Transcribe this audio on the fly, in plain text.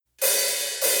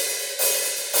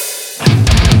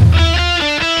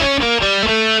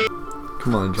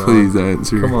Come on, John. Please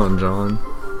answer. Come on, John.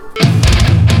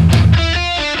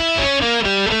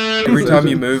 Every time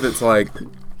you move, it's like...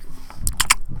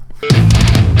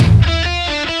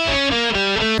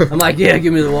 I'm like, yeah,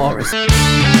 give me the walrus.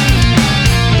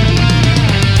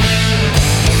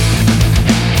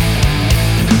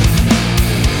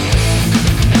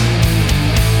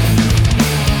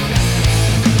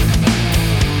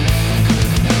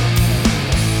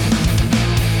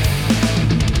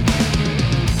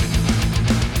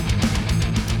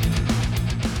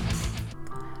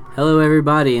 Hello,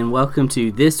 everybody, and welcome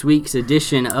to this week's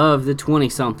edition of the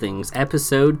 20-somethings,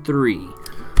 episode 3.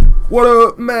 What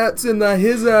up, Matt's in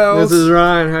his house. This is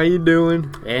Ryan. How you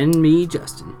doing? And me,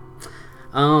 Justin.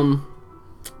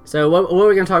 So what are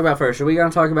we going to talk about first? Are we going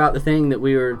to talk about the thing that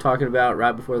we were talking about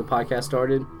right before the podcast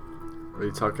started? Are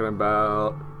you talking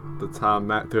about the time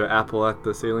Matt threw an apple at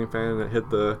the ceiling fan and it hit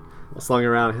slung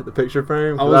around and hit the picture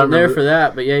frame? I wasn't there for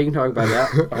that, but yeah, you can talk about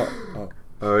that.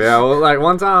 Oh yeah, well, like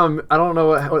one time, I don't know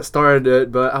what started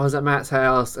it, but I was at Matt's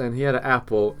house and he had an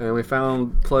apple, and we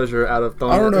found pleasure out of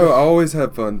throwing. I don't know. I always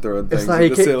have fun throwing things at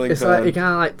the ceiling fan. Like he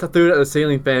kind of threw it at the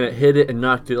ceiling fan, it hit it and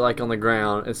knocked it like on the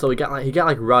ground, and so he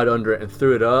got right under it and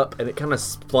threw it up, and it kind of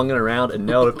flung it around and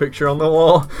nailed a picture on the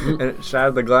wall, and it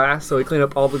shattered the glass. So he cleaned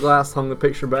up all the glass, hung the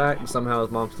picture back, and somehow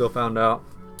his mom still found out.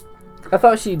 I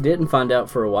thought she didn't find out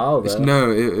for a while, though.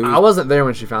 No, it was, I wasn't there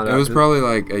when she found out. It was probably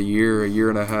like a year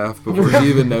and a half before she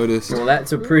even noticed. Well,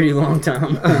 that's a pretty long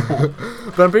time.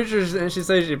 But I'm pretty sure she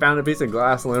said she found a piece of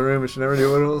glass in the room and she never knew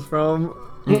what it was from.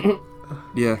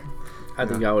 Yeah. I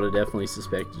think I would have definitely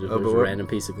suspected if it was a random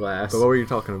piece of glass. But what were you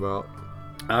talking about?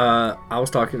 I was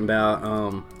talking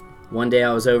about one day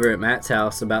I was over at Matt's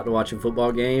house about to watch a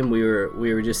football game. We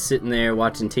were just sitting there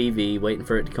watching TV, waiting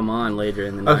for it to come on later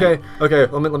in the night. Okay.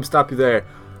 Let me stop you there.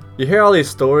 You hear all these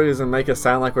stories and make us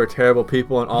sound like we're terrible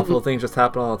people and awful things just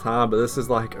happen all the time, but this is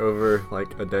like over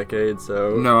like a decade,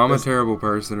 so... No, I'm a terrible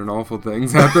person and awful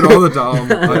things happen all the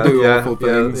time. I do awful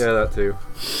things. Yeah, that too.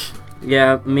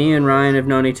 Yeah, me and Ryan have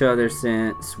known each other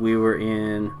since we were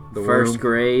in the first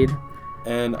grade.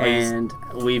 And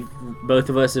both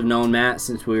of us have known Matt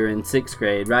since we were in 6th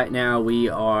grade. Right now we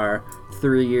are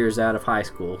 3 years out of high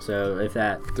school, so if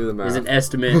that is an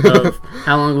estimate of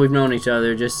how long we've known each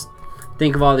other, just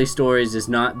think of all these stories as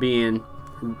not being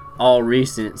all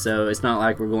recent, so it's not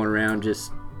like we're going around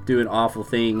just doing awful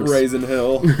things. Raising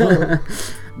hell.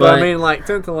 But I mean, like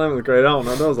 10th and 11th grade, I don't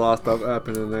know, there was a lot of stuff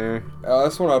happening there.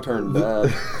 That's when I turned bad. I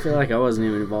feel like I wasn't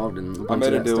even involved in a bunch I made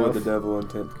of a that deal stuff. with the devil in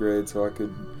 10th grade so I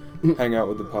could hang out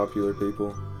with the popular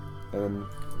people, and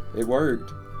it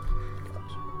worked.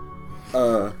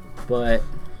 But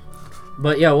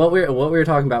yeah, what we were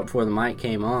talking about before the mic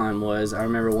came on was, I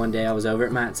remember one day I was over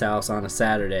at Matt's house on a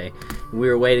Saturday. We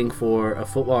were waiting for a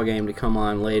football game to come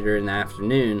on later in the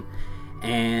afternoon,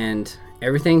 and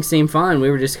everything seemed fine.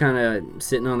 We were just kind of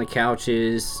sitting on the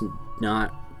couches,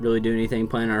 not really doing anything,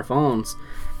 playing our phones,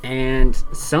 and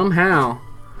somehow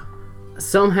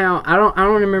I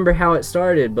don't remember how it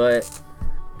started, but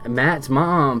Matt's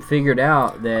mom figured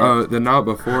out that the night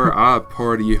before I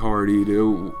party hardy,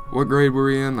 dude. What grade were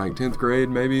we in? Like 10th grade,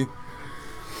 maybe?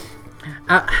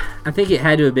 I think it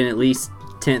had to have been at least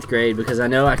 10th grade, because I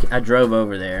know I drove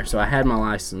over there, so I had my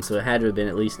license, so it had to have been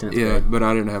at least 10th grade. Yeah, but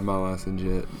I didn't have my license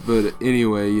yet. But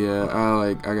anyway, yeah,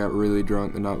 I got really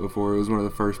drunk the night before. It was one of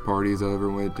the first parties I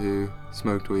ever went to.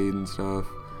 Smoked weed and stuff.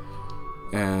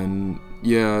 And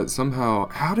yeah, somehow,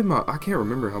 I can't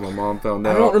remember how my mom found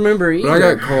out. I don't remember either. But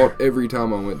I got caught every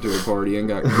time I went to a party and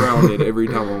got grounded every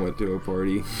time I went to a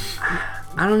party.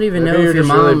 I don't even know Maybe if your you're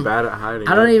mom... really bad at hiding.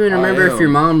 I don't even remember if your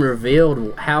mom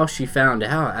revealed how she found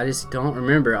out. I just don't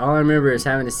remember. All I remember is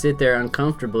having to sit there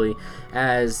uncomfortably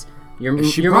as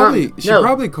She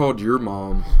probably called your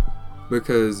mom,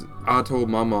 because I told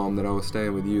my mom that I was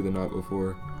staying with you the night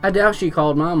before. I doubt she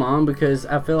called my mom, because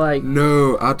I feel like...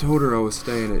 No, I told her I was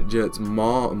staying at Jet's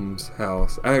mom's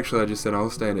house. Actually, I just said I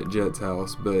was staying at Jet's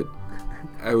house, but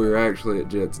we were actually at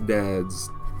Jet's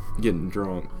dad's getting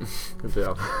drunk.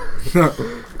 Yeah.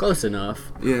 Close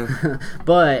enough. Yeah.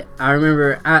 But I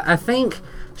remember, I think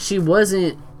she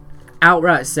wasn't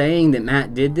outright saying that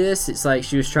Matt did this. It's like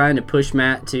she was trying to push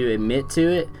Matt to admit to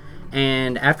it.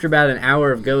 And after about an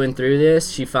hour of going through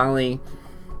this, she finally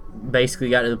basically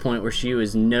got to the point where she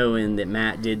was knowing that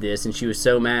Matt did this, and she was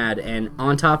so mad. And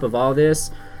on top of all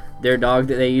this, their dog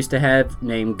that they used to have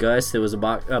named Gus, that was a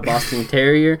Boston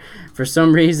Terrier, for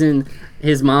some reason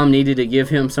his mom needed to give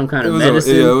him some kind of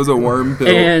medicine. It was a worm pill.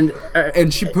 And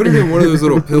she put it in one of those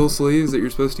little pill sleeves that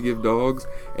you're supposed to give dogs,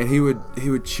 and he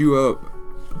would chew up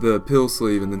the pill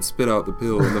sleeve and then spit out the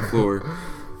pill on the floor.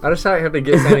 I just have to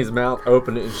get Sandy's mouth,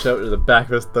 open it, and shove it to the back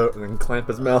of his throat, and then clamp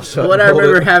his mouth shut. What and I hold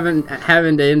remember it.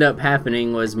 having to end up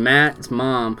happening was Matt's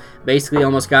mom basically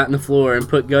almost got in the floor and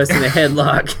put Gus in a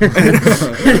headlock,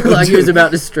 like he was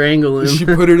about to strangle him. She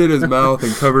put it in his mouth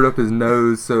and covered up his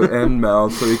nose and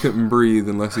mouth so he couldn't breathe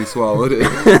unless he swallowed it.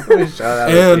 Shout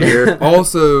out to here. And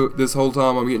also, this whole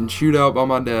time I'm getting chewed out by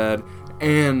my dad,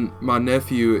 and my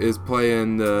nephew is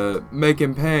playing the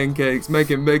making pancakes,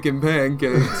 making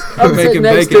pancakes, I'm making sitting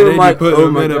next bacon, to him and like, you put oh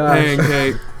them my in a gosh.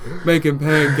 pancake, making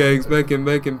pancakes, making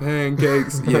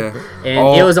pancakes. Yeah,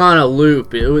 And it was on a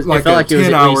loop. It like felt a like it was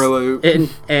at 10-hour least,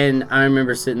 loop. And I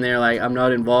remember sitting there like, I'm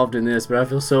not involved in this, but I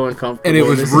feel so uncomfortable. And it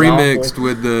was This is remixed awful.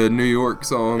 with the New York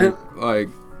song, like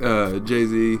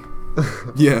Jay-Z.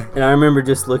 Yeah. And I remember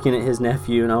just looking at his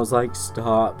nephew, and I was like,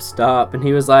 stop. And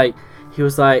he was like,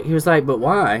 but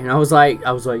why? And I was like,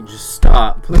 just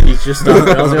stop, please, just stop.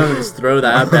 And I was gonna just throw the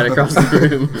iPad across the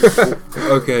room.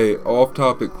 Okay,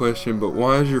 off-topic question, but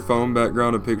why is your phone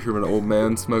background a picture of an old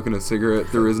man smoking a cigarette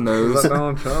through his Is nose? that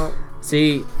Donald Trump?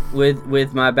 See,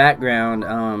 with my background,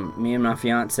 me and my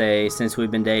fiance, since we've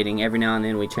been dating, every now and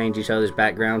then we change each other's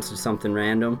backgrounds to something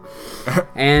random.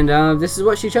 And this is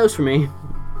what she chose for me.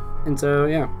 And so,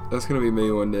 yeah. That's gonna be me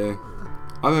one day.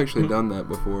 I've actually done that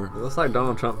before. It looks like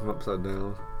Donald Trump from upside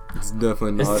down. It's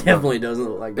definitely This not. definitely doesn't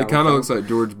look like It Donald kind of Trump. looks like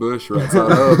George Bush right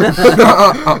side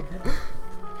up.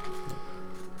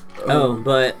 Oh,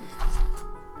 but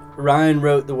Ryan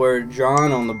wrote the word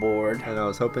John on the board. And I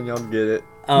was hoping y'all would get it.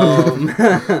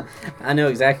 I know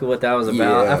exactly what that was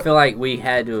about. Yeah. I feel like we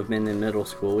had to have been in middle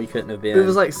school. We couldn't have been. It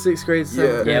was like 6th grade, 7th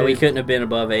yeah, grade. we couldn't have been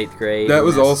above 8th grade. That when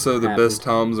was this also the happened. best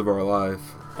times of our life.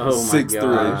 Oh my 6th through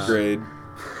gosh. 8th grade.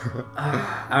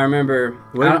 I remember.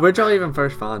 Where'd y'all even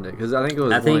first find it? Because I think it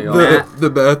was I one think of y'all. Matt- The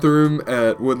bathroom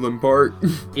at Woodland Park.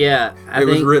 Yeah, I It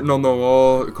was think. written on the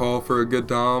wall, call for a good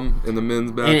time in the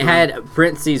men's bathroom. And it had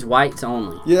parentheses whites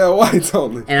only. Yeah, whites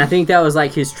only. And I think that was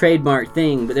like his trademark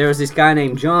thing. But there was this guy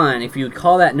named John. If you would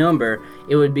call that number,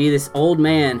 it would be this old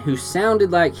man who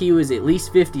sounded like he was at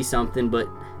least 50 something, but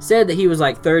said that he was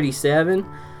like 37.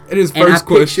 And his And I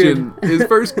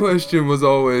first question was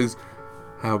always,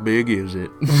 how big is it?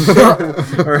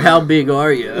 Or how big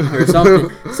are you? Or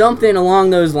something along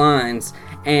those lines.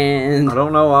 And I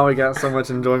don't know why we got so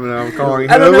much enjoyment out of calling him.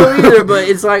 I don't know either, but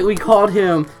it's like we called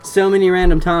him so many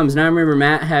random times, and I remember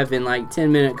Matt having like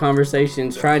 10-minute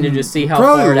conversations trying to just see how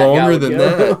Probably far that guy longer would than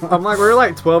go. that. I'm like, we're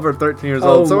like 12 or 13 years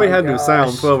Oh old, so we my had to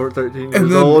sound gosh. 12 or 13 years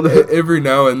And then old. every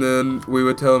now and then we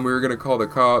would tell him we were going to call the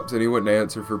cops, and he wouldn't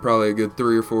answer for probably a good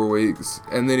 3 or 4 weeks.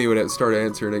 And then he would start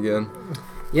answering again.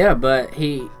 Yeah, but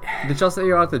he. Did y'all say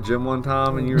you were at the gym one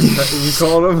time and you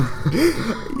called him?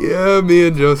 Yeah, me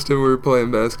and Justin were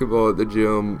playing basketball at the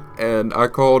gym, and I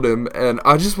called him, and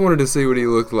I just wanted to see what he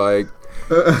looked like.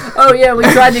 Oh yeah, we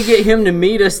tried to get him to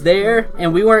meet us there,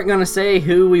 and we weren't gonna say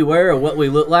who we were or what we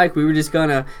looked like. We were just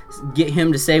gonna get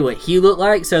him to say what he looked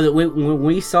like, so that when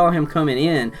we saw him coming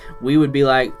in, we would be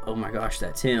like, "Oh my gosh,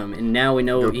 that's him!" And now we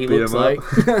know what he beat looks him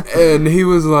like. up. And he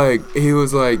was like,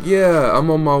 yeah, I'm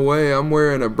on my way. I'm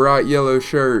wearing a bright yellow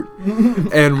shirt.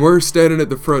 And we're standing at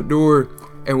the front door,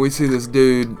 and we see this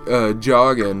dude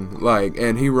jogging,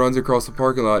 and he runs across the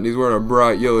parking lot, and he's wearing a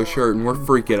bright yellow shirt, and we're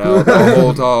freaking out the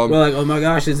whole time. We're like, "Oh my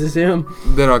gosh, is this him?"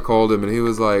 Then I called him, and he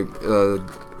was like,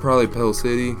 probably Pell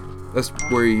City. That's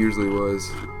where he usually was,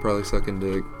 probably sucking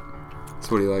dick.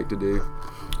 That's what he liked to do.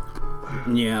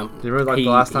 Yeah. Do you remember the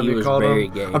last time he you was called very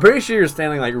him? gay. I'm pretty sure you're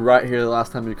standing right here the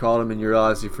last time you called him and you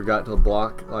realized you forgot to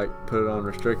block, put it on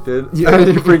restricted. Yeah.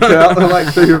 And you freaked out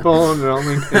and threw your phone, and I don't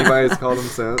think anybody's called him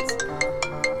since.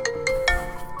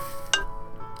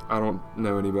 I don't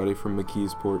know anybody from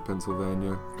McKeesport,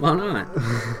 Pennsylvania. Why not?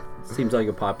 Seems like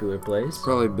a popular place.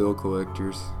 Probably bill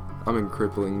collectors. I'm in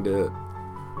crippling debt.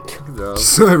 Good job.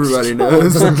 So everybody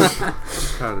knows.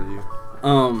 Proud of you.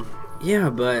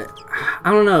 Yeah, but I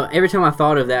don't know. Every time I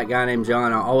thought of that guy named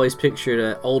John, I always pictured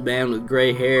an old man with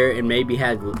gray hair and maybe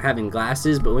having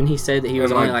glasses. But when he said that he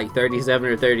was And, only like 37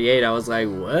 or 38, I was like,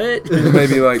 what?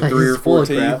 Maybe like Like, 3 or he's full 4 of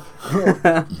teeth.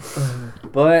 crap.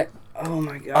 But oh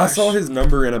my gosh, I saw his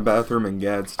number in a bathroom in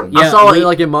Gadsden. Yeah, I saw we-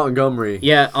 it in Montgomery.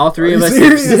 Yeah, all three Are of you us.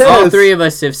 serious? All three of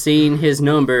us have seen his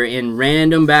number in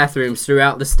random bathrooms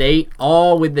throughout the state,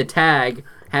 all with the tag.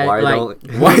 White only.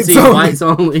 Whites only. Whites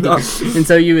only. And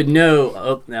so you would know,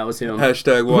 oh, that was him.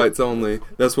 Hashtag whites only.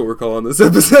 That's what we're calling this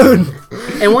episode.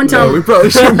 And one time, No, we probably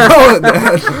shouldn't call it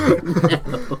that.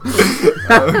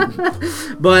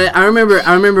 but I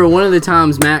remember one of the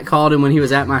times Matt called him when he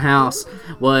was at my house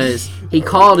was he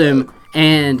called him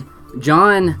and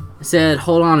John said,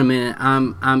 "Hold on a minute,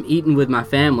 I'm eating with my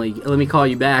family. Let me call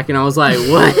you back." And I was like,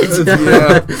 "What?"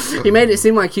 Yeah. He made it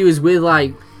seem like he was with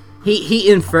like he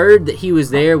inferred that he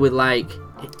was there with like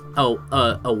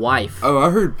a wife Oh, I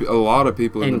heard a lot of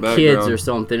people in and the background. kids or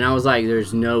something. And I was like,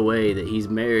 "There's no way that he's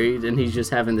married and he's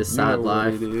just having this You know side what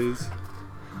life." it is.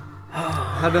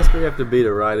 How desperate you have to be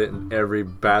to write it in every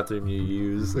bathroom you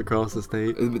use across the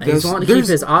state? He's wanting to keep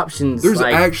his options. There's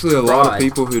like, actually a lot of broad.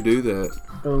 people who do that.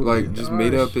 Oh, Like, just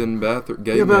meet gosh. up in bathroom.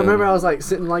 Gay Yeah, but I men. remember I was like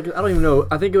sitting like I don't even know.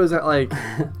 I think it was at like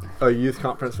a youth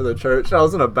conference for the church. I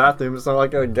was in a bathroom, so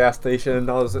like at a gas station, and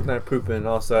I was sitting there pooping, and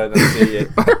all of a sudden I see it.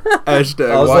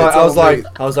 Hashtag I was whites only.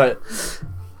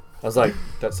 I was like,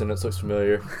 that sentence looks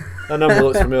familiar. That number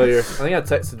looks familiar. I think I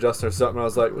texted Justin or something. I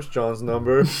was like, what's John's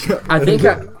number? I think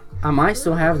I might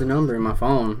still have the number in my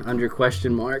phone. Under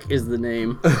question mark is the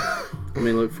name. Let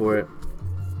me look for it.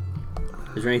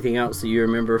 Is there anything else that you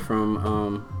remember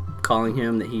from calling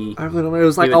him that he? I really don't know. It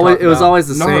was like would always. talk It was about- always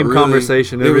the Not same really.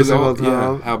 conversation It every was single all- yeah,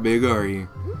 time. how big are you?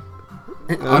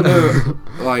 I know.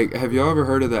 Like, have y'all ever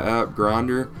heard of the app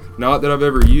Grindr? Not that I've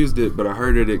ever used it, but I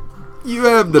heard it. You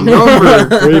have the number.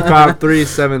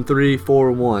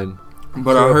 3537341.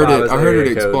 But I heard 205 it. is I the heard it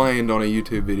area code. explained on a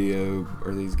YouTube video,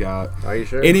 or these guys. Are you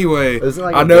sure? Anyway, Is it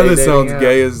like I a know gay this sounds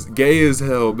dating gay as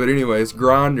hell, but anyway, it's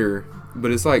Grindr,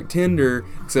 but it's like Tinder,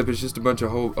 except it's just a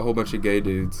whole bunch of gay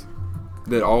dudes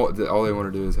that all they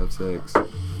want to do is have sex.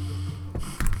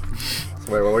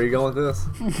 Wait, where are you going with this?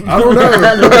 I don't know.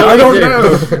 I don't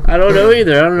know. I don't know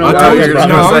either. I don't know. I why told you're you. talking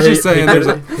No, I about was it. just saying. There's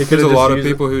a could've lot just of used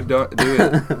people who do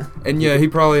it, and yeah, he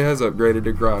probably has upgraded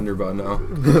to Grindr by now.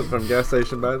 From gas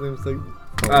station bathrooms to.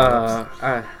 All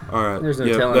right. There's no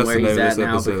Yep, telling that's where the he's name of at this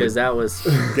now episode. because that was.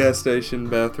 Gas station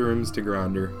bathrooms to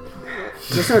Grindr.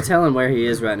 There's no telling where he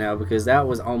is right now because that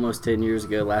was almost 10 years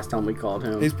ago. Last time we called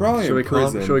him. He's probably Should we in call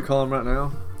prison. him? Should we call him right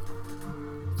now?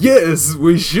 Yes,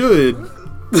 we should.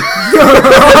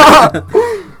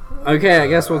 Okay, I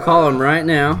guess we'll call him right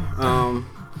now. I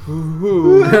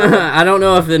don't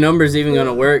know if the number's even going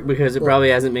to work because it probably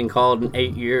hasn't been called in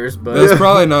 8 years. But That's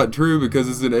probably not true because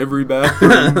it's in every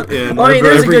bathroom. In I mean,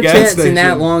 there's a every good gas chance station. in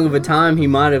that long of a time he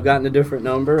might have gotten a different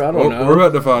number. I don't Well, know. we're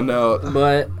about to find out.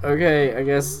 But okay, I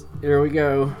guess here we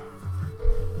go.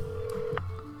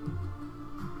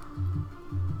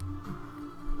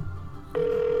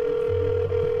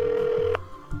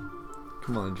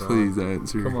 Come on, John. Please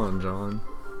answer. Come on, John.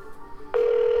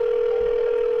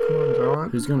 Come on, John.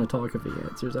 Who's going to talk if he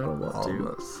answers? I don't want All of to.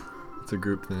 us. It's a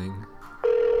group thing.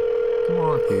 Come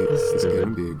on. It's Stupid.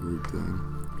 gonna be a group thing.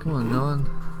 Come on, John.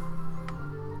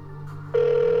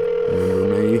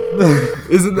 Remember me?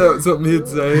 Isn't that something he'd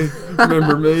say?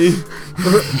 Remember me?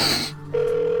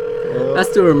 I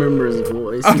still remember his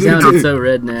voice. I He do sounded too. so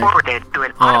redneck. Forwarded to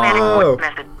an automatic Oh. voice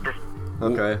message system.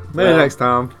 Okay. Maybe Well- next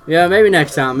time. Yeah, maybe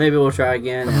next time. Maybe we'll try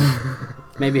again. And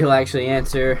maybe he'll actually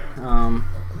answer.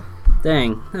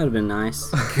 Dang, that would have been nice.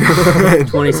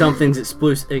 20-something's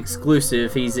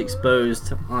exclusive. He's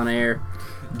exposed on air.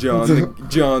 John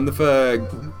the fag.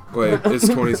 Wait, it's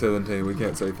 2017. We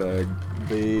can't say fag.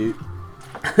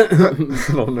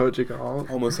 I don't know what you call it.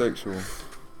 Homosexual.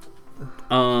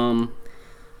 Now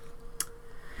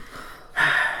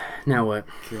what?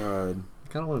 God. I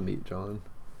kind of want to meet John.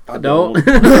 I Don't.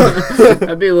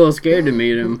 I'd be a little scared to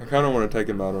meet him. I kind of want to take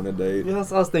him out on a date. Yeah,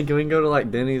 that's what I was thinking. We can go to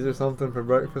like Denny's or something for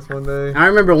breakfast one day. I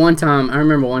remember one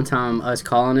time us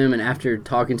calling him, and after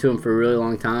talking to him for a really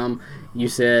long time, you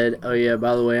said, "Oh yeah,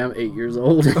 by the way, I'm 8 years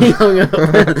old." And he hung up.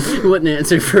 He wouldn't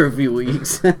answer for a few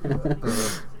weeks.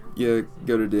 Yeah,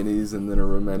 go to Denny's and then a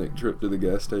romantic trip to the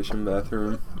gas station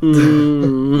bathroom.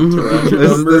 Mm.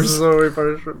 This is where we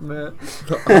first met.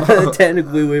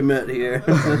 Technically, we met here.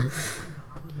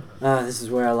 This is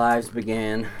where our lives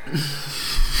began.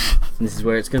 This is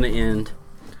where it's gonna end.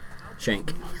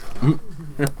 Shank.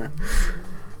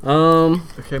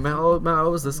 Okay, Matt,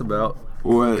 what was this about?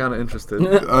 I'm What? kind of interested.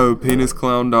 Oh,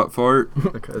 penisclown.fart?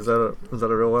 Okay, is that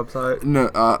a real website? No,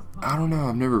 I don't know.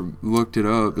 I've never looked it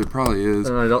up. It probably is.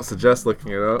 I don't suggest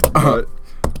looking it up. But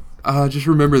I just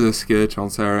remember the sketch on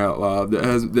Saturday Night Live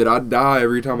that I die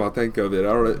every time I think of it.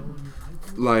 I don't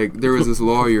like. There was this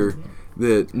lawyer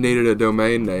that needed a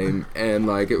domain name, and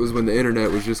like it was when the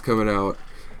internet was just coming out,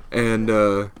 and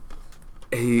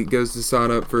he goes to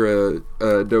sign up for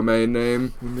a domain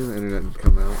name. when did the internet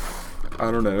come out? I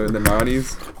don't know, in the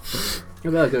 90s. I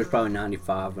feel like it was probably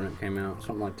 95 when it came out,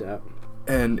 something like that.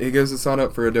 And he goes to sign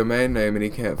up for a domain name and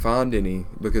he can't find any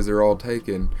because they're all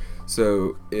taken.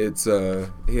 So it's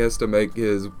he has to make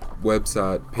his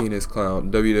website, Penis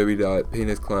Clown,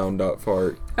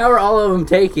 www.penisclown.fart. How are all of them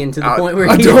taken to the point where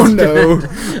I he don't gets know. to-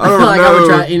 I don't like I would know.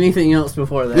 try anything else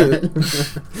before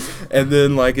that. And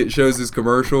then, like, it shows this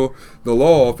commercial. The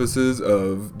law offices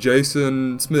of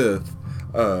Jason Smith.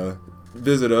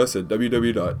 Visit us at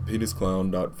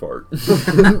www.penisclown.fart.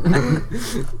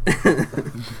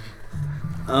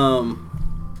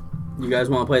 You guys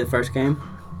want to play the first game?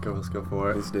 Let's go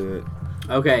for it. Let's do it.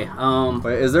 Okay.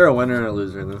 Wait, is there a winner and a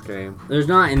loser in this game? There's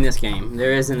not in this game.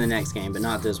 There is in the next game, but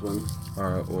not this one.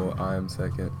 Alright, well, I am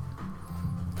second.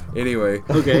 Anyway,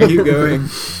 Okay. keep going.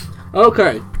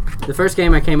 Okay. The first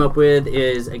game I came up with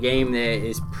is a game that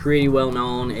is pretty well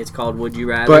known. It's called Would You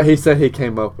Rather. But he said he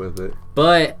came up with it.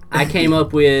 But I came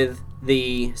up with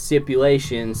the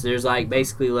stipulations. There's like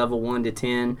basically level 1 to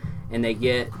 10, and they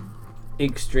get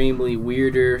extremely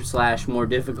weirder / more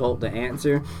difficult to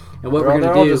answer. And what we're They're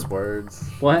gonna all do? just words.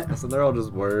 What? I said they're all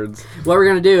just words. What we're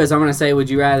gonna do is I'm gonna say, would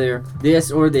you rather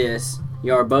this or this?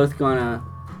 You are both gonna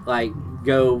like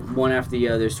go one after the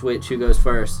other, switch who goes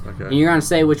first, Okay. and you're gonna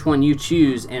say which one you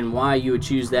choose and why you would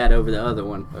choose that over the other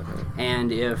one. Okay.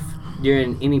 And if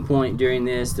during any point during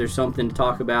this there's something to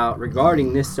talk about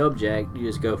regarding this subject, you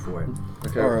just go for it.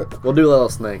 Okay. Alright. We'll do Little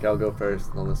Snake. I'll go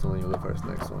first on this one. You'll go first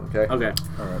next one. Okay. Okay.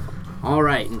 Alright. All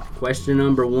right. Question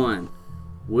number 1: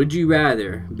 would you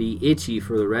rather be itchy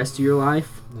for the rest of your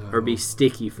life or be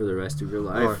sticky for the rest of your Oh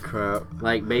life? crap.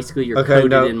 Like basically you're Okay, coated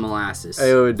no. in molasses.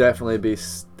 It would definitely be,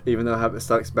 even though habit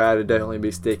sucks bad, it'd definitely be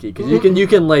sticky. Because you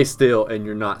can lay still and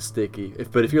you're not sticky.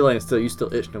 But if you're laying still, you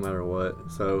still itch no matter what.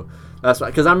 So that's why.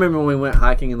 Because I remember when we went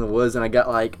hiking in the woods and I got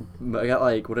like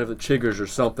whatever, chiggers or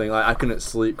something. Like I couldn't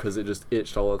sleep because it just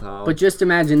itched all the time. But just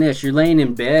imagine this: you're laying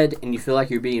in bed and you feel like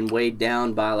you're being weighed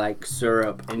down by like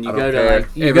syrup, and you I go don't to care. like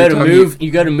you Every go to time move, you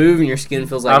go to move, and your skin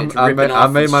feels like it's I ripping made, off.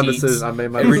 I made the my sheets. decision. I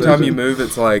made my Every decision. time you move,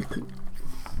 it's like.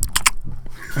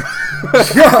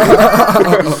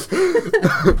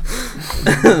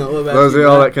 What about Those you, of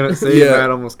y'all Matt? that couldn't see, Yeah. Matt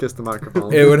almost kissed the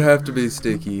microphone. It would have to be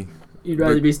sticky. You'd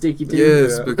rather be sticky too.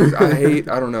 Yes, Yeah. because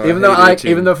I don't know. even hate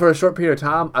itching. though for a short period of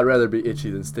time, I'd rather be itchy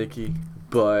than sticky.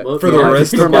 But Well, For the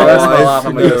rest for of my my rest of my life, life,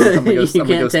 I'm gonna go, I'm gonna go, You I'm gonna go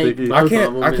can't take sticky. both I of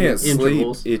them can't in sleep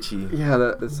intervals. itchy. Yeah,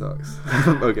 that sucks.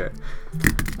 Okay.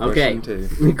 Okay. Question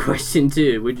 2. Question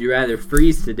 2: would you rather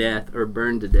freeze to death or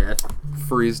burn to death?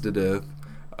 Freeze to death.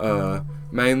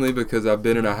 Mainly because I've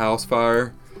been in a house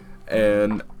fire,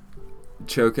 and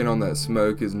choking on that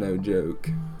smoke is no joke.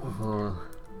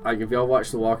 Like if y'all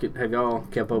watched have y'all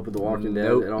kept up with The Walking Dead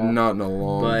Nope. at all? Not in a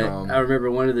long But time. I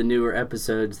remember one of the newer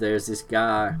episodes, there's this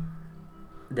guy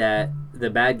that the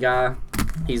bad guy,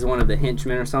 he's one of the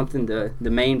henchmen or something. The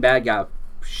main bad guy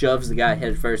shoves the guy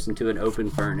head first into an open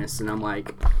furnace, and I'm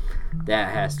like,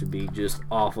 that has to be just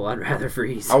awful. I'd rather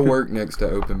freeze. I work next to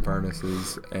open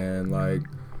furnaces, and like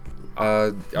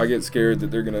I get scared that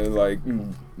they're gonna like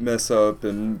mess up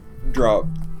and drop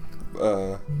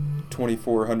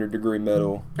 2400 degree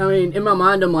metal. I mean, in my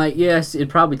mind, I'm like, yes, it'd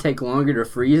probably take longer to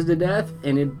freeze to death,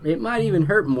 and it might even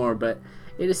hurt more, but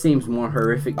it just seems more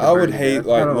horrific. To I burn would to hate death.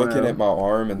 like don't looking know. at my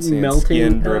arm and seeing melting.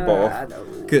 skin drip I off. know.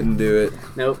 Couldn't do it.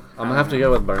 Nope. I'm gonna have to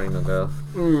go with burning to death.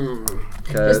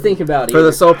 Just think about it. For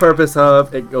the sole purpose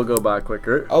of it'll go by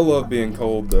quicker. I love being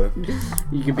cold though.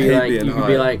 You could be hate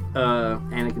like being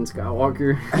Anakin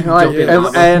Skywalker. Like, Don't get and,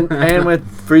 lava. and with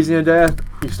freezing to death,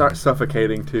 you start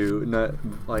suffocating too. Not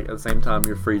like at the same time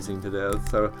you're freezing to death.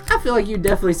 So I feel like you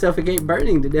definitely suffocate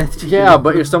burning to death. Too. yeah,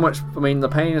 but you're so much. I mean, the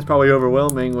pain is probably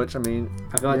overwhelming. Which I mean,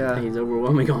 I feel like yeah. the pain's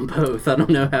overwhelming on both. I don't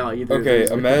know how either. of Okay,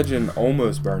 these are. imagine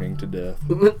almost burning to death.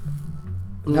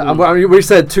 I mean, we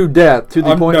said to death, to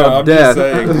the point of I'm death.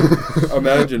 just saying,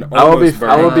 imagine I will almost be.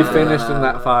 I will be burning. finished in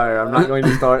that fire. I'm not going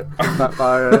to start that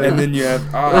fire. And then you have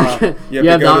You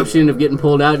have the option of getting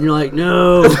pulled out, and you're like,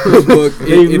 no. Look,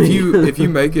 Leave if me. you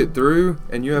make it through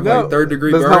and you have No, like 3rd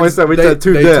degree that's burns, not what we said. We they, said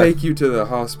to they death. take you to the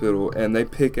hospital and they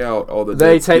pick out all the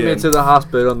They dead take me skin. to the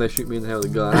hospital and they shoot me in the head with a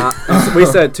gun. We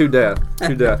said to death,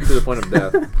 to the point of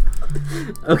death.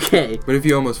 Okay. But if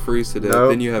you almost freeze to death, Nope,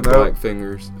 then you have nope. black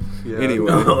fingers. Yeah.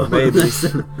 Anyway, Maybe.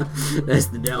 That's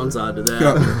the downside to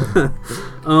that.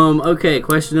 Okay,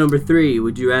 question number 3.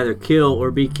 Would you rather kill or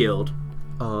be killed?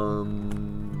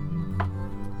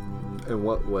 In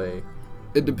what way?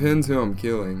 it depends who I'm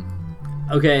killing.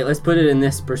 Okay, let's put it in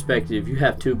this perspective. You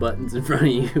have 2 buttons in front of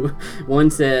you. One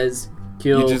says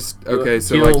kill. You just okay,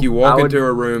 so kill, like you walk I would- into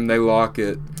a room, they lock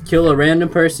it. kill a random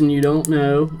person you don't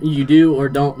know, you do or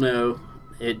don't know.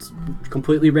 It's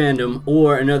completely random.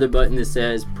 Or another button that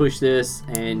says push this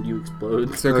and you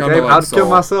explode. So kind Okay, of like I'll just kill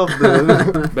Saw. myself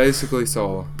then. Basically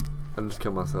Saw. I'll just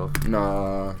kill myself.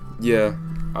 Nah, yeah,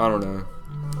 I don't know.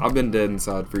 I've been dead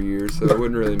inside for years, so it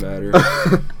wouldn't really matter.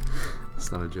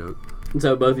 It's not a joke.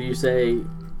 So both of you say,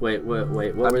 wait, what were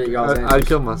y'all's answers? I'd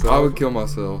kill myself. I would kill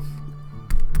myself.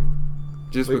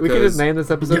 Just we because could just name this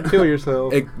episode "Kill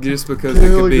Yourself." just because it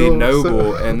Kill could be yourself.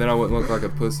 noble, and then I wouldn't look like a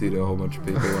pussy to a whole bunch of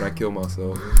people when I kill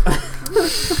myself.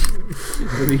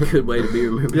 Would be a good way to be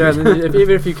remembered. Yeah, and then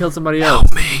even if you kill somebody else,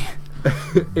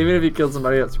 even if you kill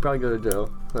somebody else, you probably go to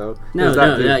jail. So no, there's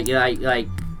that no, too. like,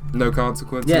 No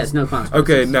consequences. yeah, it's no consequences.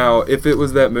 Okay, now if it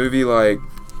was that movie like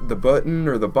The Button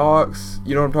or The Box,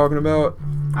 you know what I'm talking about?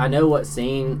 I know what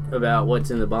scene about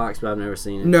what's in the box, but I've never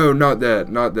seen it. No, not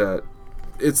that.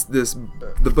 It's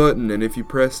The Button, and if you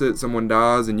press it, someone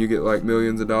dies, and you get like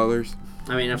millions of dollars.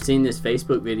 I mean, I've seen this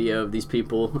Facebook video of these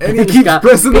people. And he keeps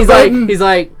pressing the button. He's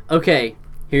like, okay,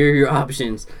 here are your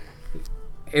options.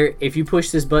 If you push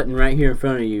this button right here in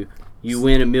front of you, you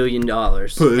win $1 million.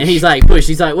 Push. And he's like, push.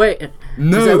 He's like, wait.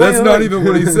 No, He's like, that's wait, not wait. even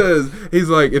what he says. He's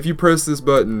like, if you press this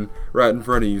button right in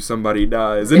front of you, somebody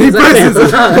dies, and He's he like, presses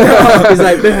it. he's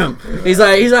like, bam. He's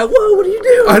like, whoa, what are you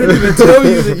doing? I didn't even tell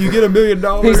you that you get $1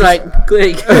 million. He's like,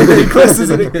 click. and then he presses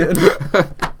it again.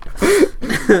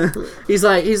 he's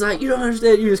like, you don't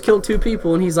understand. You just killed 2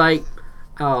 people. And he's like,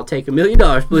 I'll take $1 million,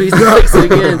 please. And clicks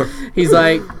it again.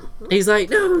 He's like,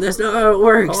 no, that's not how it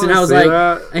works. And I was like,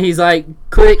 and he's like,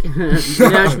 click.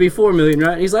 That should be $4 million,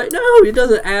 right? And he's like, no, it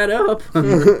doesn't add up.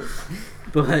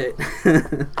 But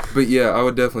But yeah, I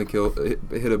would definitely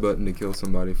hit a button to kill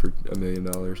somebody for $1 million.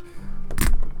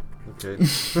 Okay.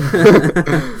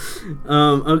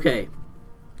 Okay.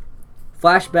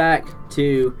 Flashback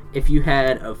to if you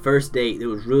had a first date that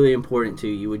was really important to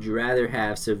you, would you rather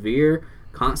have severe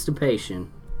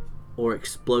constipation or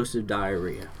explosive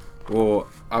diarrhea? Well,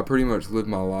 I pretty much live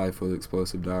my life with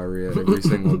explosive diarrhea every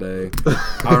single day.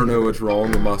 I don't know what's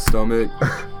wrong with my stomach.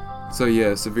 So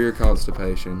yeah, severe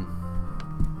constipation.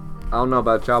 I don't know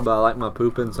about y'all, but I like my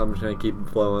pooping, so I'm just gonna keep it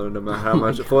flowing no matter how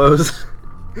much it flows.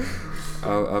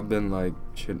 I've been like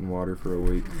shitting water for a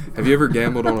week. Have you ever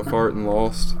gambled on a fart and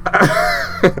lost?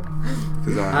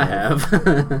 Because I have.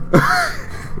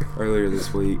 Earlier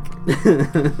this week.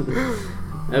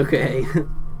 Okay.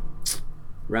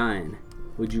 Ryan,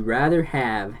 would you rather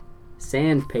have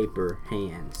sandpaper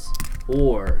hands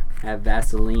or have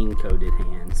Vaseline coated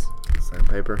hands?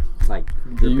 Sandpaper. Like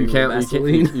You dripping can't, with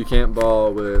Vaseline? you can't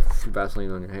ball with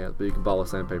Vaseline on your hands, but you can ball with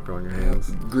sandpaper on your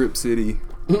hands. Grip City.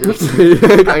 I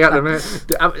got the man.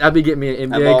 I'd be getting me an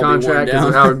That ball NBA be worn contract because down.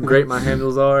 of how great my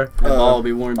handles are. The ball will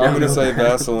be worn down. I'm gonna say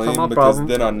Vaseline Not my because problem.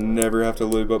 then I never have to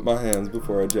lube up my hands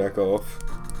before I jack off.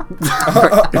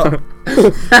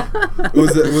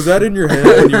 Was that in your head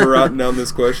when you were writing down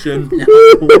this question?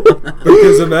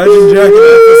 Because imagine jacking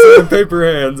off with sandpaper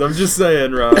hands. I'm just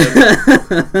saying, Ryan.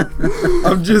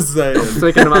 I'm just saying.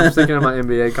 Thinking of my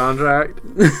NBA contract.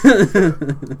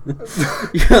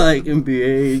 You're like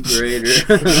NBA grader.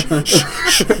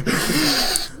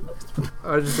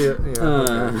 I just be,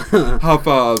 High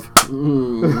five.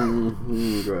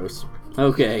 Gross.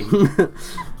 Okay.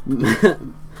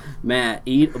 Matt,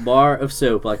 eat a bar of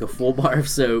soap, like a full bar of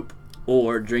soap,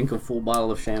 or drink a full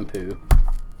bottle of shampoo.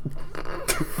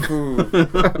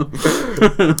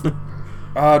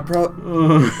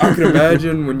 I can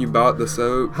imagine when you bought the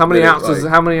soap. How many that it, ounces?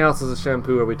 like- How many ounces of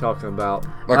shampoo are we talking about?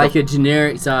 Like a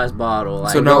generic size bottle.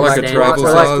 Like So not like a standard travel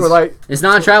size. size? We're like It's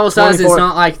not a travel size. It's 24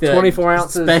 not like the 24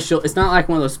 ounces. special. It's not like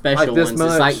one of those special Like this ones. much.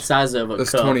 It's like the size of a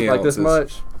That's cup. 20 like this ounces.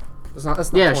 much. It's not.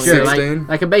 Yeah, 20 sure. 16?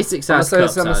 Like a basic I'm size gonna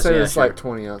cup say, I'm gonna size. say Yeah, it's sure. like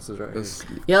 20 ounces right here. That's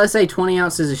Yeah, let's say 20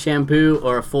 ounces of shampoo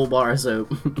or a full bar of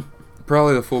soap.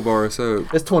 probably the full bar of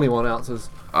soap. It's 21 ounces.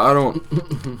 I don't,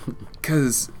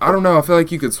 cause I don't know. I feel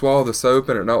like you could swallow the soap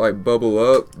and it not like bubble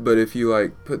up, but if you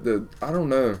like put the, I don't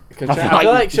know. I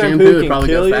feel like shampoo would can probably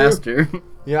kill go you. faster.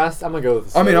 Yeah, I'm gonna go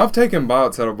with. The I mean, soap. I've taken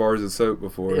bites out of bars of soap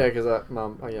before. Yeah, because I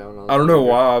I don't know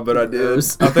why, but I did.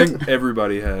 Gross. I think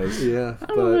everybody has. Yeah, I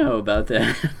don't know about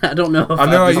that. I don't know. If I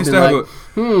know. I I've used been to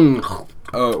have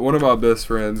like, one of my best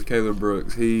friends, Caleb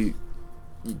Brooks. He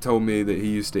told me that he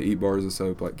used to eat bars of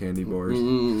soap like candy bars.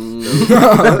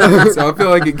 So I feel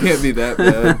like it can't be that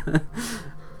bad.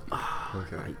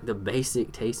 Okay. the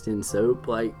basic tasting soap,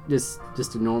 like just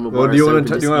a normal Well, bar do you of soap. want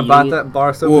to and just buy eating it. that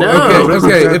bar soap? Well, No.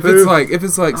 okay. If Shampoo?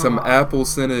 it's like some apple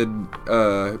scented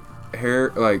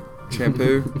hair like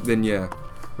shampoo, then yeah,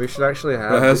 We should actually but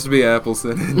it have. has to be apple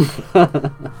scented.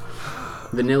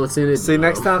 Vanilla scented. See,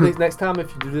 next time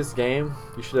if you do this game,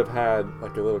 you should have had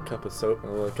like a little cup of soap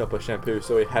and a little cup of shampoo,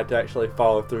 so we had to actually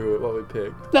follow through with what we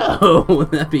picked. No,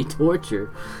 that'd be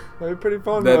torture. That'd be pretty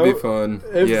fun. That'd though. be fun.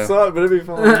 It'd Yeah. suck, but it'd be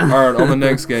fun. All right, on the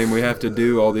next game, we have to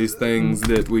do all these things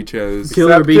that we chose.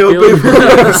 Kill or be kill killed.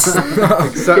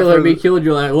 Except Kill or for be the- killed.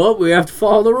 You're like, well, we have to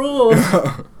follow the rules.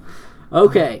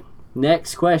 Okay,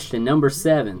 next question, number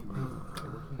 7.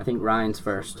 I think Ryan's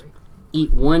first.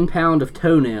 Eat 1 pound of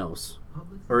toenails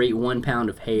or eat 1 pound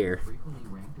of hair.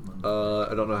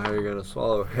 I don't know how you're gonna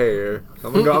swallow hair.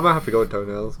 I'm gonna have to go with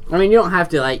toenails. I mean, you don't have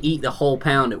to like eat the whole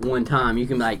pound at one time. You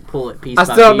can like pull it piece I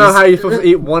by still don't know piece. how you're supposed to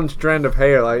eat one strand of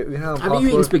hair. Like, you know, Have you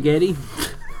eaten spaghetti?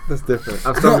 That's different.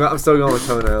 I'm still going with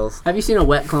toenails. Have you seen a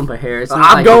wet clump of hair? It's not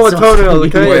I'm like going it's with so toenails,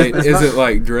 sweet. okay? Wait, It's is not- it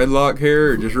like dreadlock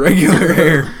hair or just regular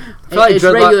hair? feel like It's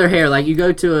dreadlock- regular hair. Like you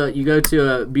go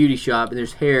to a beauty shop and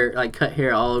there's hair, like cut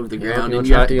hair all over the ground, you and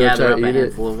you have to wanna gather try up to a eat it?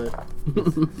 handful of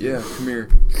it. Yeah, come here.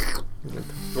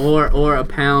 Or a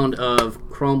pound of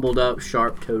crumbled up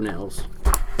sharp toenails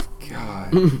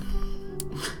God.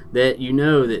 that you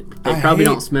know that they I probably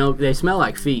hate- don't smell. They smell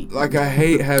like feet. Like, I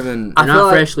hate having... They're feel not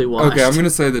like- freshly washed. Okay, I'm going to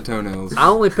say the toenails. I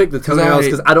only picked the I toenails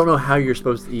hate- because I don't know how you're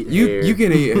supposed to eat hair. You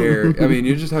can eat hair. I mean,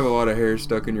 you just have a lot of hair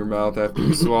stuck in your mouth after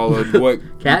you swallowed what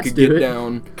Cats you could do get it.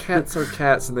 down. Cats are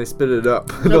cats and they spit it up.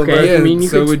 Okay. Yeah, I mean, you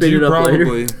so could would spit you it up later.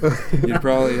 probably... You'd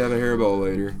probably have a hairball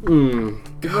later.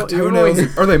 God, You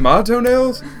toenails. Are they my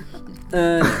toenails?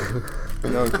 Uh,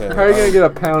 Okay. How are you gonna get a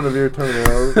pound of your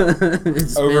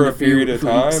toenails? Over a period of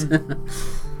weeks. time?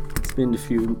 It's been a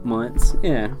few months.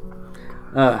 Yeah.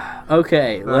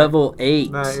 Okay, level 8.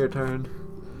 Matt, your turn.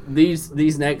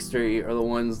 These next 3 are the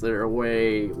ones that are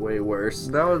way worse.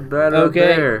 That was bad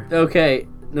Okay,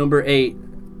 number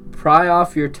 8. Pry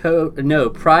off your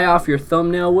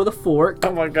thumbnail with a fork,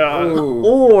 Oh my god. Ooh.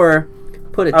 or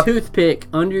put a toothpick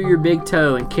under your big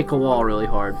toe and kick a wall really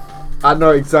hard. I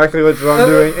know exactly what I'm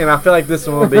doing, and I feel like this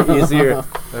one will be easier.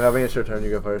 I mean, it's your turn.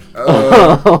 You go first.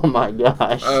 Oh my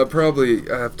gosh. Probably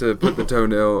I have to put the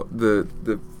toenail, the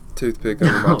toothpick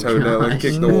under my Oh, toenail and gosh.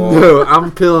 kick the wall. No,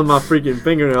 I'm peeling my freaking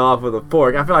fingernail off with a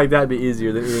fork. I feel like that'd be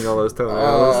easier than eating all those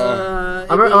toenails.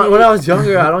 I remember when I was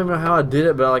younger, I don't even know how I did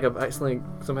it, but I've accidentally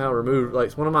somehow removed,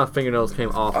 like, one of my fingernails came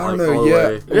off, I don't like, know, all the yeah.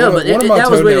 way. Yeah, One but of my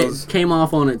that was when toenails- it came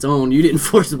off on its own. You didn't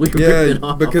forcibly rip Yeah, it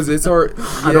off. because it's our.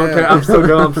 I don't care. I'm still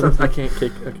going. I can't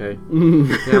kick. Okay. Yeah,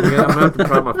 I'm gonna have to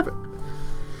try my.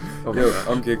 Oh my Yo, god.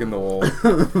 I'm kicking the wall.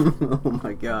 Oh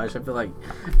my gosh, I feel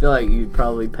like you'd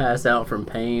probably pass out from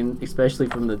pain, especially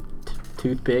from the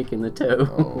toothpick in the toe.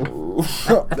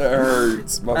 Oh, that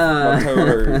hurts. My toe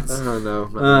hurts. I don't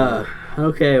know.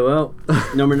 Okay, well,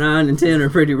 number 9 and 10 are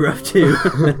pretty rough too.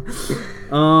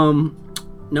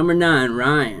 Number 9,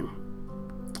 Ryan.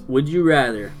 Would you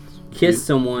rather kiss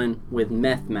someone with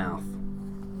meth mouth?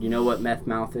 You know what meth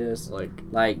mouth is? Like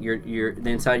your the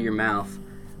inside of your mouth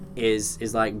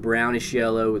is like brownish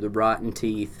yellow with the rotten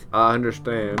teeth. I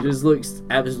understand. Just looks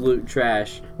absolute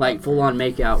trash. Like full on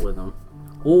make out with them.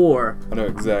 Or I know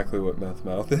exactly what meth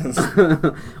mouth is.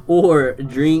 or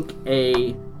drink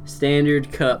a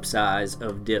standard cup size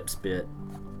of dip spit.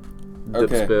 Dip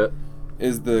Okay. spit.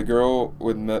 Is the girl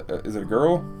with is it a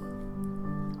girl?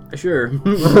 Sure.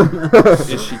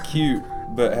 Is she cute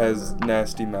but has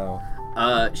nasty mouth?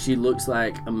 She looks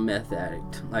like a meth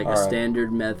addict, like a Alright.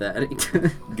 standard meth addict.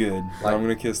 Good. Like- I'm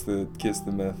gonna kiss the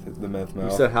meth You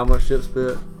mouth. said how much dip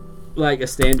spit? Like a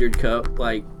standard cup,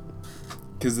 like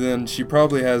Cause then she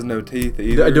probably has no teeth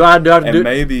either. Do I have to and do?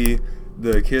 maybe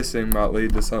the kissing might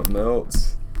lead to something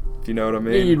else. If you know what I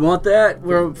mean. you'd want that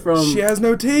from. She has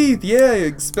no teeth. Yeah,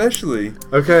 especially.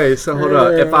 Okay, so hold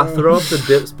up. If I throw up the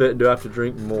dip spit, do I have to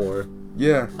drink more?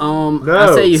 Yeah. No,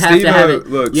 I say you have to have it.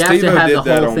 look, you have to Steve-O have did the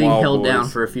that whole on thing Wild held Boys. down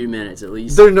for a few minutes at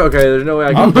least. There's no way I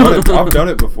I've can. done it. I've done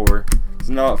it before. It's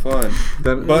not fun.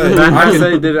 Then, But then I I can-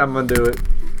 say did it. I'm gonna do it.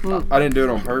 I didn't do it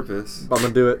on purpose. I'm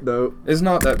gonna do it though. It's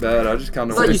not that bad. I just kind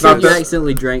I of thought you It's said not you that-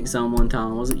 accidentally drank some one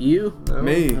time. Was it you? No.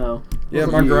 me. Oh. Yeah,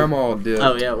 Was my you? grandma did.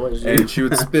 Oh yeah, it was you. And she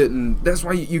would spit in. That's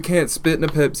why you can't spit in a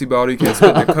Pepsi bottle. You can't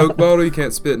spit in a Coke bottle. You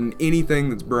can't spit in anything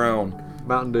that's brown.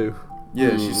 Mountain Dew.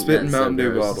 Yeah, she spit in that's so Mountain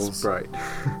Dew gross. bottles. Sprite.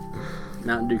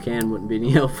 Mountain Dew can wouldn't be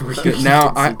any help for you.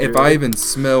 Now, if I even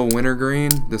smell wintergreen,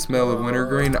 the smell of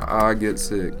wintergreen, I get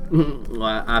sick.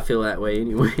 Well, I feel that way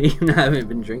anyway. I haven't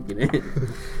been drinking it.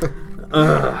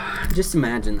 Just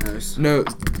imagine those. No,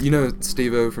 you know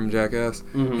Steve-O from Jackass?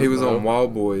 Mhm. He was on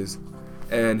Wild Boys,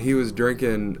 and he was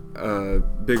drinking a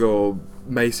big old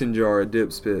mason jar of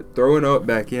dip spit, throwing up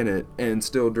back in it, and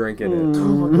still drinking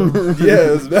it. Yeah,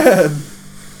 it was bad.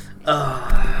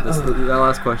 That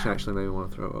last question actually made me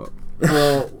want to throw up.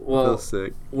 I Well, feel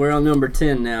sick. we're on number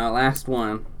 10 now. Last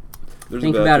one. There's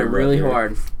Think a about it bathroom right really here.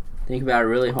 hard. Think about it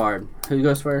really hard. Who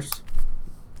goes first?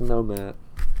 No, Matt.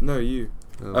 No, you.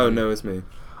 Oh, no, it's me.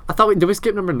 I thought did we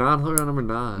skip number 9? I thought we were on number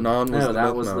 9. Non was No, the that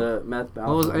meth was mouth. the meth What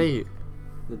was balsam. 8?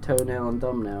 The toenail and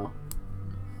thumbnail.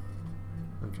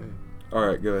 Okay. All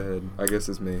right, go ahead. I guess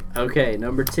it's me. Okay,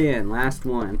 number 10, last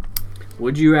one.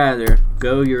 Would you rather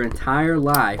go your entire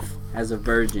life as a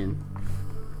virgin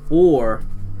or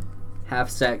have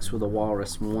sex with a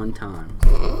walrus one time?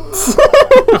 God!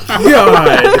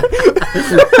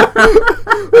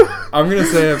 I'm going to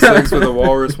say have sex with a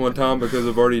walrus one time because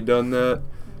I've already done that.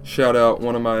 Shout out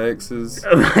one of my exes.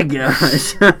 Oh my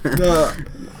gosh.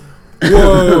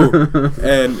 Whoa!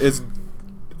 And it's.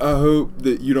 I hope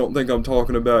that you don't think I'm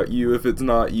talking about you if it's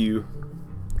not you.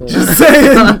 Just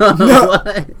saying.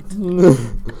 No.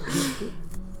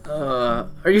 What?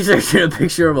 Are you searching a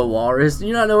picture of a walrus? Do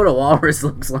you not know what a walrus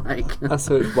looks like? I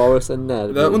searched walrus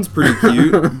anatomy. That one's pretty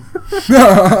cute.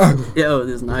 Yo,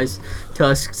 there's nice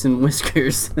tusks and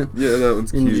whiskers Yeah, that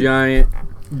one's and cute. giant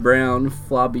brown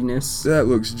flobbiness. That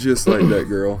looks just like that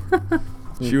girl.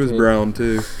 She was Okay. brown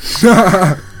too.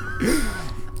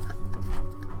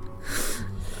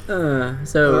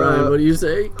 Ryan, what do you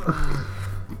say?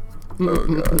 Oh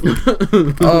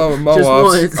god. Oh, my Just wife.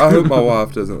 once. I hope my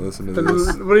wife doesn't listen to this.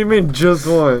 What do you mean just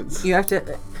once? You have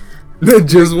to.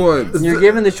 Just once. You're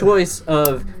given the choice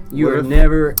of you What are if-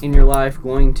 never in your life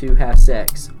going to have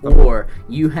sex, or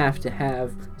you have to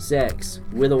have sex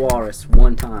with a walrus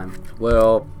one time,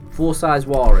 Well, full size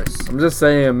walrus. I'm just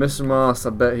saying, Mr. Moss, I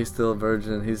bet he's still a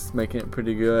virgin. He's making it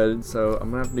pretty good, so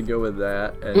I'm gonna have to go with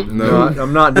that. And No.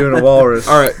 I'm not doing a walrus.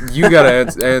 All right, you gotta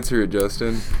answer it,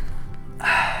 Justin.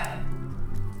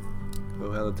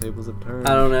 Oh, how the tables have turned.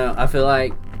 I don't know. I feel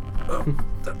like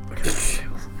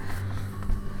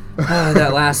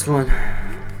that last one.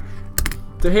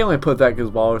 Dude, he only put that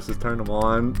because walruses turned him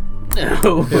on.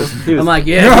 No. he was- I'm like,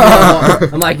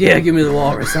 yeah. Give me the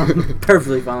walrus. I'm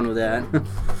perfectly fine with that.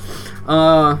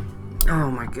 Oh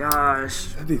my gosh.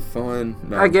 That'd be fun.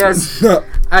 No, I I'm guess- kidding.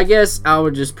 I guess I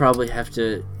would just probably have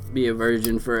to be a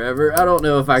virgin forever. I don't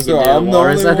know if I could So do a I'm the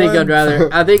walrus. only I think one? I'd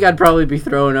rather. I think I'd probably be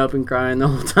throwing up and crying the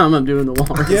whole time I'm doing the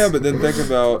walrus. Yeah, but then think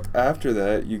about after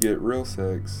that, you get real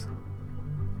sex.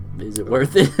 Is it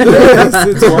worth it? Yes,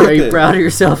 it's worth Are you it. proud of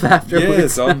yourself afterwards?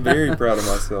 Yes, I'm very proud of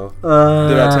myself.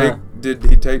 Did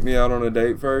he take me out on a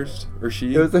date first, or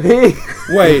she? It was a he.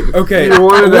 Wait, okay. You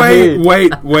wanted a he.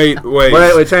 Wait. Wait,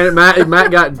 change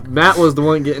it. Matt was the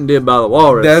one getting did by the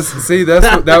walrus.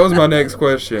 That was my next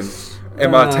question.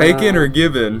 Am I taken or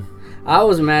given? I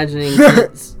was imagining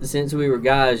since we were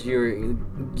guys, you were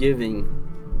giving.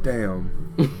 Damn.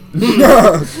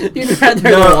 You'd rather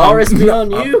the walrus be on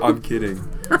you? I'm kidding.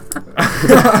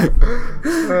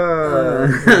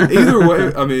 Either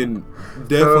way, I mean,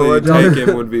 definitely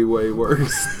taken would be way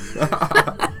worse.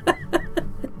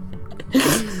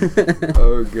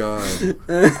 Oh god.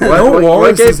 Don't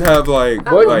walruses have like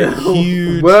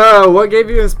huge? Well, what gave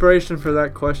you inspiration for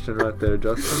that question right there,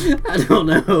 Justin? I don't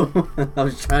know. I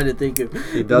was trying to think of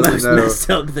He the doesn't most know. messed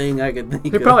up thing I could think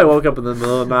He of. probably woke up in the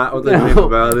middle of the night with a No, dream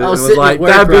about it I and was was sitting like, at work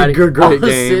that'd be a writing- good, I great was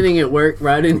game. sitting at work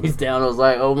writing these down. I was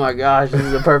like, oh my gosh, this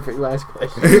is a perfect last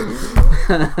question.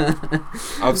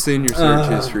 I've seen your search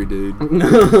history, dude.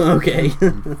 Okay.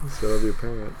 So of your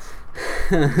parents.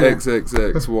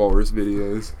 XXX walrus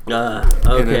videos.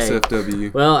 Okay.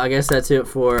 NSFW. Well, I guess that's it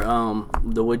for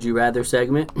the Would You Rather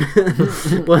segment.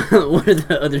 what are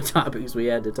the other topics we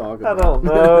had to talk I about? don't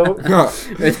know.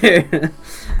 Right there.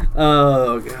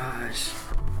 Oh, gosh.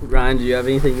 Ryan, do you have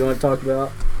anything you want to talk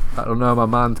about? I don't know. My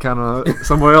mind's kind of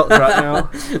somewhere else right now.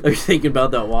 Are you thinking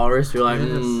about that walrus? You're like,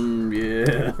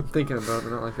 Yes. yeah. I'm thinking about it,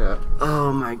 not like that.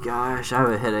 Oh my gosh, I have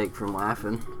a headache from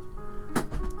laughing.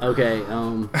 Okay, I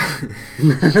don't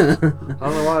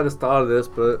know why I just thought of this,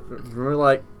 but remember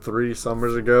like 3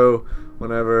 summers ago,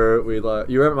 whenever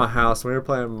you were at my house and we were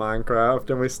playing Minecraft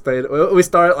and we started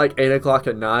at like 8 o'clock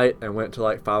at night and went to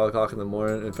like 5 o'clock in the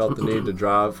morning and felt the need to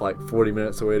drive like 40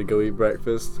 minutes away to go eat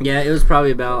breakfast. yeah, it was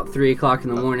probably about 3 o'clock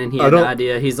in the morning. He I had the don't-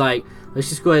 idea. He's like, let's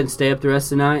just go ahead and stay up the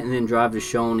rest of the night and then drive to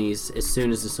Shoney's as soon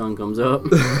as the sun comes up.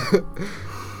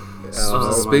 Oh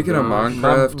my Speaking of gosh.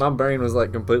 Minecraft, My brain was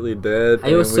like completely dead.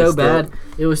 It was and we so still- bad.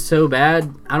 It was so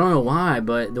bad. I don't know why,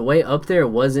 but the way up there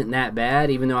wasn't that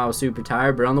bad, even though I was super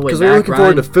tired. But on the way Because back, we were looking Ryan,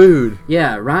 forward to food.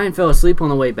 yeah, Ryan fell asleep on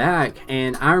the way back,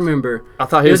 and I remember I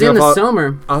thought it he was was in gonna the fall.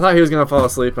 summer. I thought he was gonna fall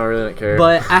asleep, and I really didn't care.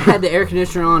 But I had the air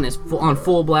conditioner on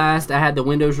full blast. I had the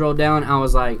windows rolled down. I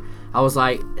was like, I was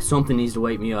like, something needs to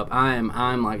wake me up.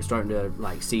 I'm like starting to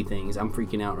like see things. I'm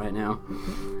freaking out right now.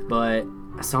 But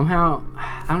somehow,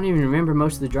 I don't even remember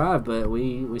most of the drive, but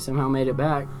we somehow made it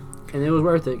back. And it was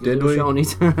worth it. Did it was we?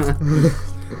 Shawnee's.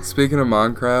 Speaking of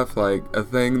Minecraft, like a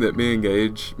thing that me and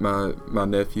Gage, my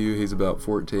nephew, he's about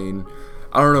 14.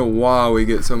 I don't know why we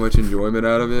get so much enjoyment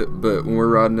out of it, but when we're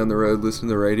riding down the road listening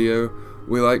to the radio,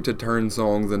 we like to turn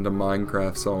songs into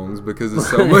Minecraft songs because it's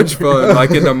so much fun,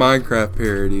 like into Minecraft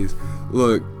parodies.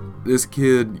 Look, this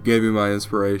kid gave me my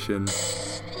inspiration.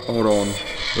 Hold on,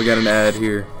 we got an ad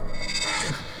here,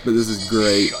 but this is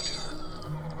great.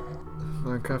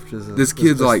 Minecraft is This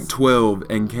kid's like 12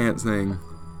 and can't sing.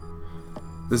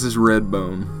 This is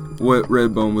Redbone. What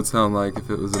Redbone would sound like if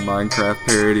it was a Minecraft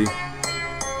parody.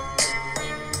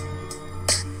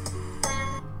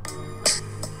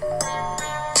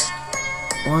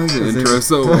 Why is the intro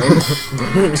so long?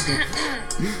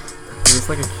 It's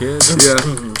like a kid. Yeah.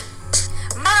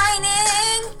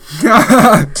 Mining.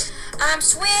 I'm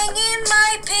swinging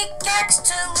my pickaxe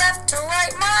to left to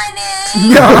right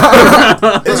mining.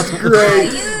 It's I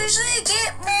great. usually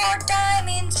get more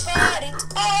diamonds, but it's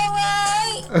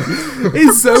alright.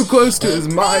 He's so close to his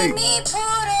Let mic. me put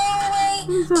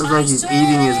away. Sounds like he's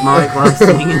eating his mic while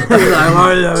singing. He's like,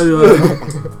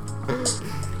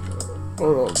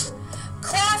 Hold on.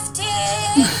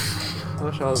 Crafting. I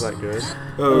wish I was that good.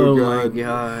 oh my God.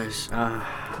 gosh.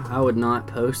 I would not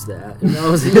post that. If that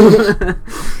was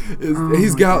him.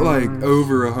 He's got like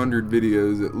over 100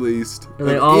 videos at least. Are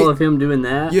they all of him doing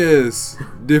that? Yes.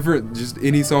 Different, just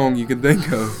any song you can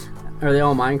think of. Are they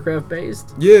all Minecraft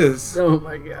based? Yes. Oh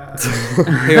my god.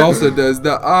 He also does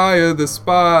the Eye of the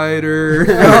Spider.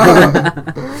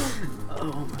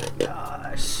 Oh my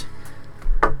gosh.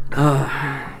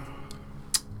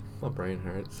 My brain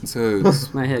hurts. So,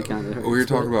 My head kind of hurts. we were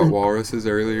talking about walruses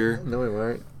earlier. No, we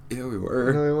weren't. Yeah, we No,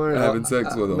 were. we weren't. Having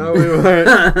sex with them. No, we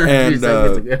weren't. And, 2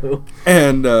 seconds ago.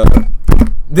 And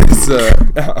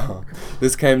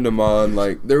this came to mind.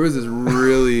 Like, there was this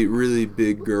really, really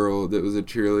big girl that was a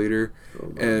cheerleader,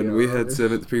 and we had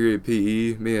 7th period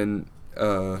PE. Me and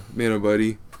a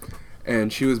buddy,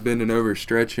 and she was bending over,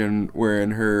 stretching,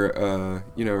 wearing her,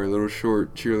 her little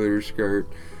short cheerleader skirt.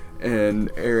 And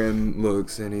Aaron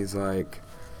looks, and he's like,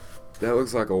 "That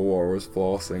looks like a walrus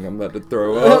flossing. I'm about to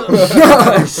throw up."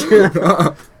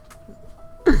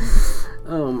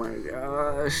 Oh my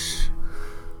gosh.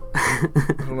 I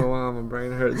don't know why my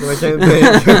brain hurts and I can't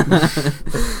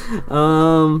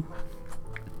think.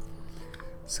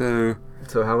 So,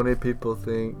 So how many people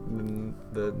think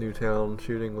the Newtown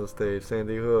shooting was staged?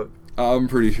 Sandy Hook? I'm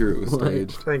pretty sure it was What?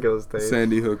 staged. I think it was staged.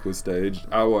 Sandy Hook was staged.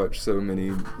 I watched so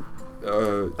many.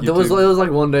 It was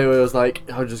like one day where it was like,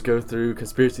 I'll just go through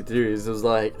conspiracy theories. It was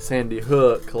like Sandy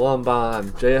Hook, Columbine,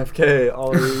 JFK,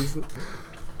 all these.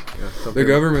 The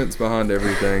government's behind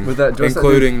everything, With that- just that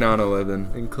including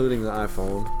 9/11. including the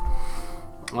iPhone.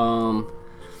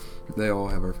 They all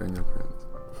have our fingerprints.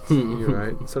 You're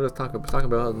right. So let's talk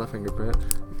about my fingerprint.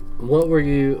 What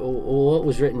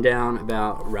was written down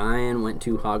about Ryan went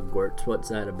to Hogwarts? What's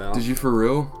that about? Did you for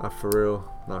real? For real,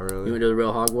 not really. You went to the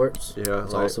real Hogwarts? Yeah,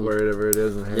 That's like awesome. wherever it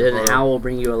is in Harry Did an Potter. owl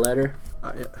bring you a letter?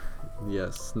 Yeah.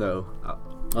 Yes. No.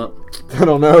 Oh, I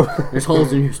don't know. there's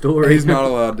holes in your story. He's not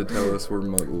allowed to tell us we're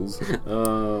muggles.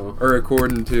 Oh, Or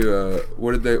according to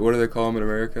what do they call them in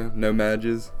America? No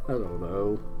madges. I don't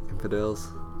know. Infidels.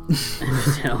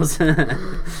 Details.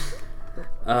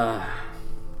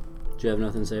 Do you have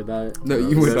nothing to say about it? No,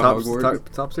 you went to top,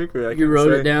 Hogwarts. top secret. I You can't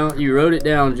wrote say. it down. You wrote it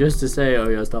down just to say, "Oh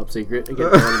yeah, it's top secret." To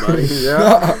get to anybody.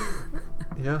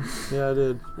 Yeah. Yeah, I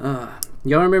did.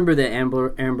 Y'all remember the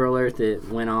Amber Alert that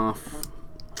went off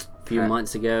a few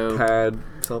months ago? Had And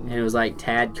something. it was like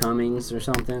Tad Cummings or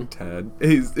something. Tad.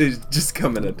 He's just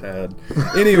coming a tad.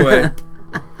 Anyway,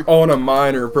 on a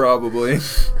minor probably.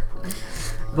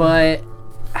 But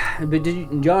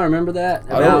did y'all remember that?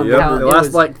 I don't Yeah, how it it lasted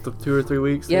was- like 2 or 3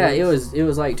 weeks. Yeah, it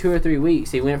was like 2 or 3 weeks.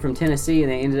 He went from Tennessee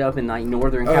and they ended up in like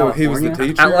Northern Oh, California. he was the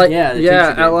teacher. At like Yeah, the yeah,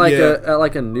 teacher at did. like Yeah. at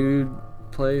like a nude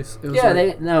place. It was Yeah,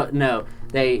 like,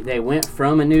 they went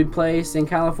from a nude place in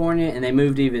California and they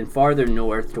moved even farther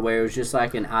north to where it was just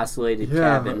like an isolated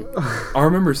cabin. I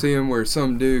remember seeing where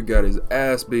some dude got his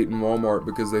ass beat in Walmart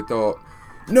because they thought,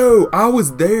 "No, I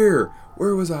was there.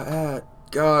 Where was I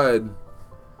at? God,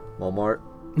 Walmart.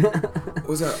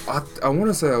 was that? I want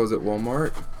to say I was at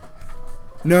Walmart.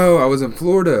 No, I was in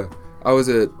Florida. I was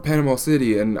at Panama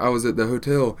City and I was at the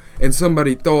hotel and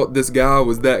somebody thought this guy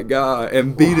was that guy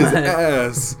and beat his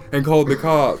ass and called the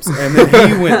cops and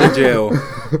then he went to jail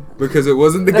because it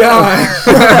wasn't the guy."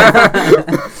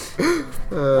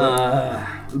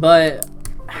 But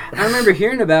I remember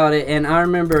hearing about it, and I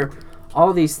remember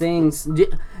all these things.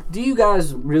 Do you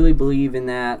guys really believe in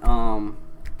that?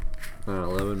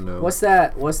 9/11, no. What's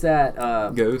that?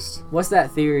 Ghost. What's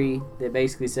that theory that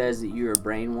basically says that you were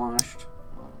brainwashed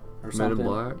or Men something? in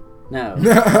Black? No.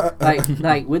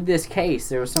 like with this case,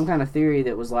 there was some kind of theory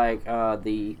that was like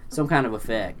some kind of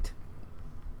effect.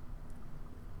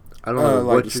 I don't know.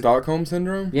 Like the Stockholm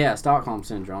syndrome. Yeah, Stockholm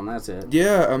syndrome. That's it.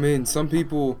 Yeah, I mean, some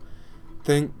people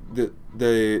think that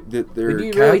their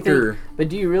captor. But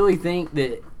do you really think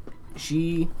that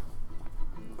she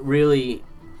really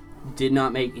did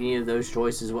not make any of those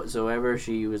choices whatsoever?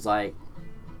 She was like,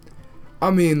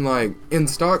 I mean, like in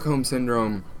Stockholm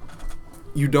syndrome,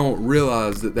 you don't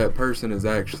realize that person is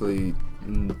actually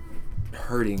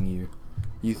hurting you.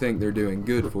 You think they're doing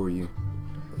good for you.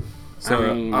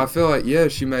 So I feel like, yeah,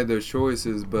 she made those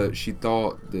choices, but she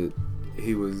thought that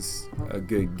he was a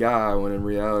good guy when in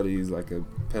reality he's like a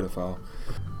pedophile.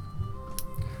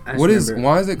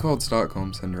 Why is it called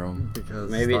Stockholm syndrome?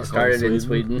 Because maybe it Stockholm, started in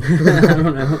Sweden. I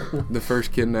don't know. The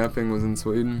first kidnapping was in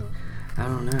Sweden. I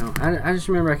don't know. I just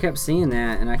remember I kept seeing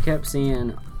that, and I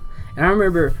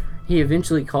remember he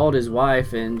eventually called his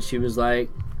wife, and she was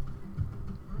like,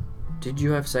 "Did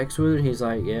you have sex with her?" And he's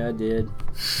like, "Yeah, I did."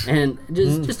 And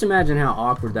just imagine how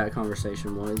awkward that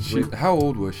conversation was. How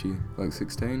old was she? Like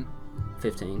 16?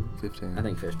 15. 15. I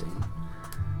think 15.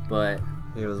 But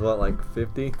he was what, like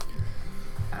 50?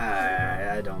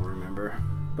 I don't remember.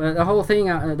 But the whole thing,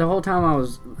 the whole time I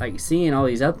was like seeing all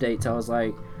these updates, I was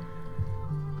like,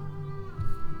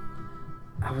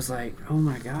 oh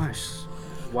my gosh,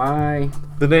 why?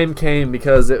 The name came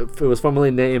because it was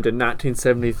formerly named in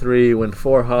 1973 when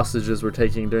 4 hostages were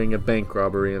taken during a bank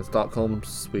robbery in Stockholm,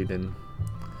 Sweden.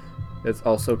 It's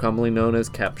also commonly known as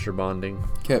capture bonding.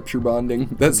 Capture bonding.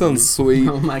 That sounds sweet.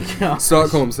 Oh my god.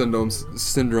 Stockholm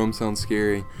syndrome sounds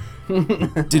scary.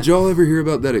 Did y'all ever hear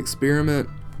about that experiment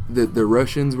that the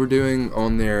Russians were doing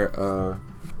on their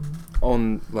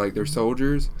their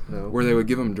soldiers? No. Where they would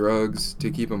give them drugs to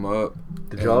keep them up.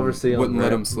 Did y'all ever see wouldn't let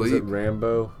them sleep? Was it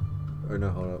Rambo? Or no,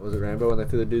 hold on. Was it Rambo when they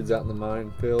threw the dudes out in the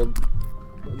minefield?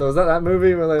 Was that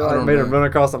movie where they made them run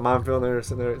across a minefield and they were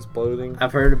sitting there exploding?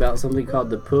 I've heard about something called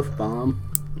the poof bomb.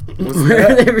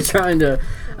 Where they were trying to,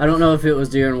 I don't know if it was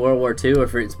during World War II or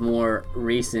if it's more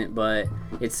recent, but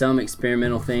it's some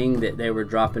experimental thing that they were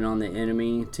dropping on the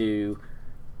enemy to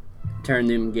turn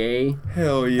them gay.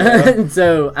 Hell yeah. And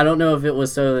so I don't know if it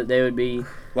was so that they would be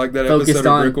like that focused episode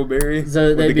on of Brickleberry so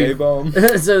with they'd the be gay bomb.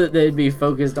 so that they'd be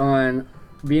focused on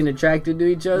being attracted to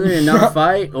each other and not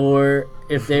fight, or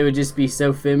if they would just be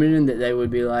so feminine that they would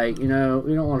be like, we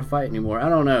don't want to fight anymore. I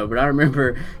don't know, but I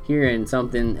remember hearing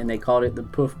something and they called it the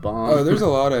poof bomb. Oh, there's a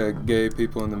lot of gay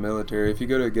people in the military. If you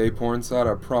go to a gay porn site,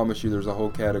 I promise you there's a whole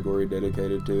category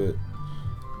dedicated to it.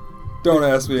 Don't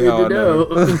ask me how I know.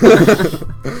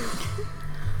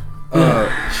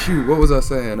 Shoot, what was I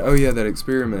saying? Oh yeah, that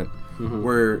experiment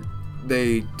where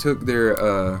they took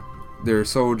their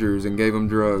soldiers and gave them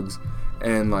drugs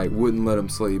and wouldn't let them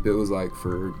sleep. It was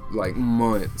for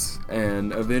months,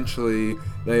 and eventually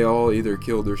they all either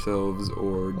killed themselves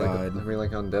or died. I mean,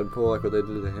 on Deadpool, what they did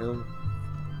to him.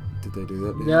 Did they do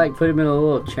that to him? They put him in a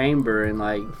little chamber and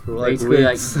basically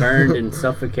weeks. burned and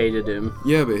suffocated him.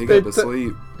 Yeah, but he got to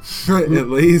sleep at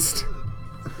least.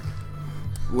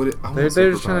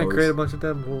 They're just trying to create a bunch of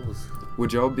Deadpools.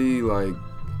 Would y'all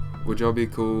be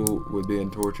cool with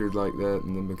being tortured like that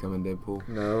and then becoming Deadpool?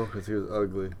 No, because he was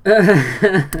ugly.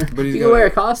 But you can wear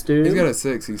a costume. He's got a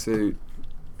sexy suit.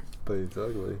 But he's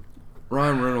ugly.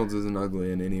 Ryan Reynolds isn't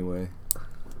ugly in any way.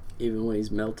 Even when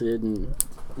he's melted and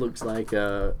looks like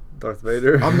Darth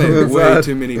Vader. I made way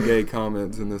too many gay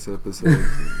comments in this episode.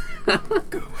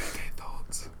 Go away, gay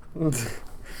thoughts.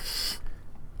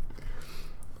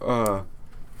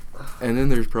 And then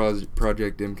there's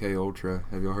Project MK Ultra.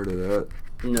 Have y'all heard of that?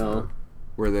 No.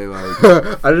 Where they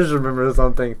I just remember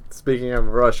something. Speaking of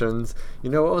Russians, you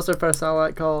know what was their first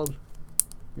satellite called?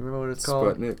 You remember what it's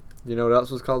called? Sputnik. You know what else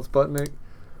was called Sputnik?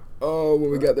 Oh, when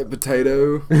we got that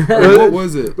potato. What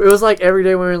was it? It was every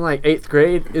day when we were in 8th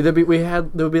grade. There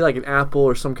would be an apple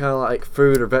or some kind of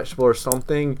fruit or vegetable or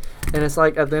something, and it's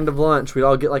at the end of lunch we'd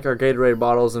all get our Gatorade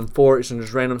bottles and forks and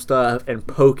just random stuff and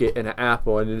poke it in an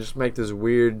apple and just make this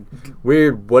weird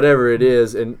whatever it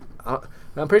is, and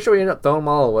I'm pretty sure we ended up throwing them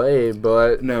all away.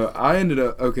 But no, I ended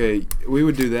up we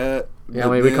would do that, Yeah,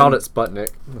 But we then- called it Sputnik.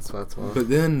 That's why. But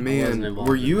then, I wasn't involved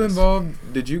were in you this.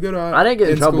 involved? Did you go to I didn't get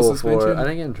in in-school trouble for suspension? it. I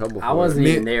didn't get in trouble for I wasn't it.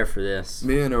 Me- even there for this.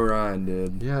 Me and Orion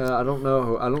did. Yeah, I don't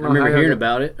know. I don't know. I remember how hearing got-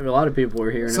 about it. A lot of people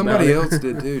were hearing Somebody about it. else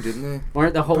did too, didn't they?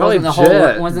 Weren't the whole Probably wasn't the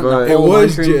Jet, whole wasn't but- the whole It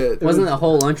was lunchroom Jet. wasn't the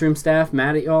whole lunchroom staff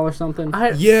mad at y'all or something?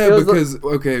 Yeah, it was like- because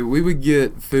okay, we would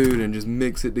get food and just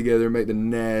mix it together, make the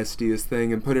nastiest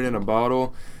thing, and put it in a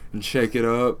bottle and shake it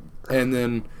up. And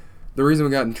then the reason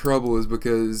we got in trouble is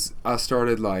because I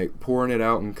started like pouring it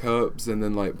out in cups and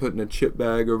then like putting a chip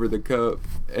bag over the cup,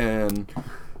 and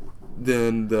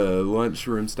then the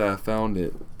lunchroom staff found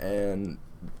it and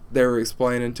they were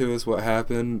explaining to us what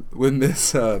happened with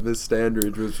Miss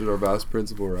Standridge, which was our vice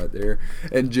principal right there,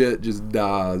 and Jet just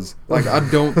dies. Like, I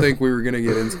don't think we were gonna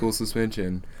get in-school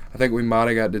suspension. I think we might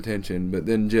have got detention, but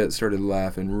then Jet started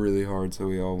laughing really hard, so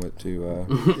we all went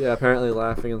to. Yeah, apparently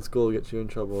laughing in school gets you in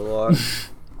trouble a lot.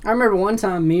 I remember one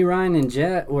time me, Ryan, and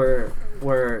Jet were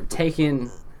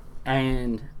taken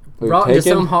and We were brought into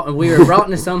taken? we were brought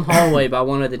into some hallway by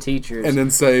one of the teachers. And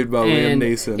then saved by Liam And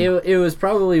Neeson. It was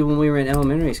probably when we were in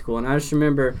elementary school, and I just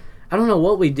remember, I don't know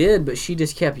what we did, but she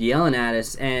just kept yelling at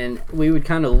us, and we would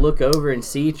kind of look over and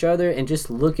see each other, and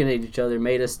just looking at each other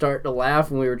made us start to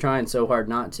laugh, and we were trying so hard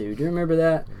not to. Do you remember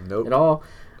that Nope. at all?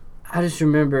 I just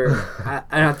remember,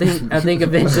 I think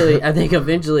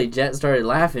eventually Jet started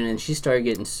laughing, and she started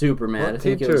getting super mad. I What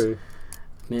think it was teacher?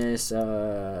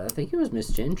 Miss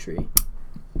Gentry.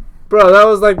 Bro, that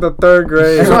was like the 3rd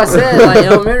grade. That's what I said, like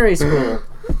elementary school.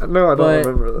 No, I don't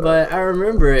remember that. But I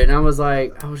remember it, and I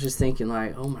was just thinking,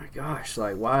 like, oh my gosh,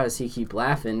 like, why does he keep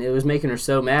laughing? It was making her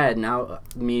so mad, and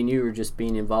me and you were just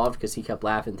being involved because he kept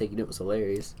laughing, thinking it was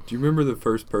hilarious. Do you remember the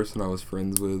first person I was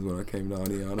friends with when I came to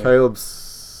Aniana?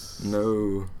 Caleb's.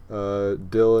 No.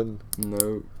 Dylan.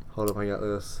 No. Hold up, I got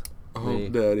this. Oh, Me.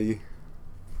 Daddy.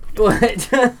 What?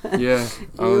 Yeah.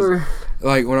 I You was, were,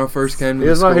 like, when I first came to He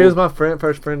was school, my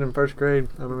first friend in 1st grade.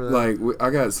 I remember that. like, I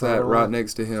got sat Oh. right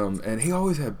next to him, and he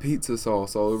always had pizza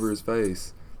sauce all over his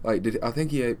face. Like, I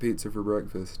think he ate pizza for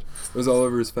breakfast. It was all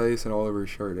over his face and all over his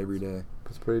shirt every day.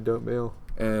 It's a pretty dope meal.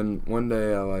 And one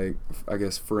day, I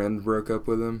guess friend broke up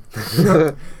with him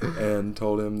and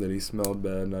told him that he smelled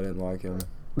bad and I didn't like him.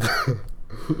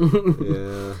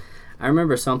 Yeah. I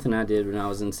remember something I did when I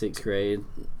was in 6th grade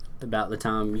about the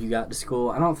time you got to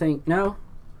school. It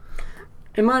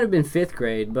might have been 5th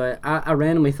grade, but I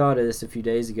randomly thought of this a few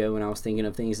days ago when I was thinking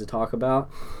of things to talk about.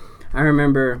 I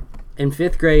remember in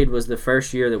 5th grade was the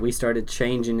first year that we started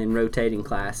changing and rotating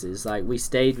classes. Like, we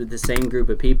stayed with the same group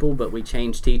of people, but we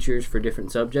changed teachers for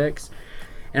different subjects.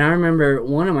 And I remember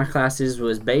one of my classes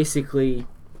was basically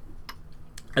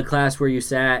a class where you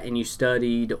sat and you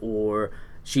studied, or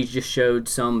she just showed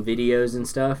some videos and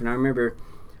stuff. And I remember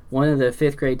one of the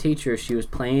 5th grade teachers, she was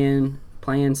playing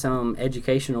some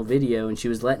educational video, and she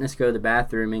was letting us go to the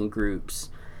bathroom in groups.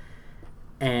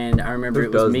 And I remember Who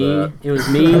it was does me. that? It was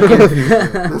me.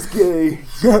 That's gay.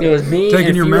 It was me. Taking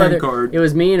and a your few man other, card. It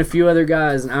was me and a few other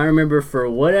guys, and I remember for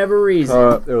whatever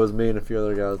reason. It was me and a few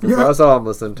other guys. That's all I'm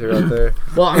listening to right there.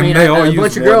 Well, I mean, they all a used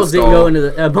bunch of one girls didn't stall. go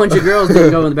into a bunch of girls didn't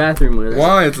go in the bathroom with us.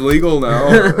 Why? It's legal now.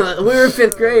 We were in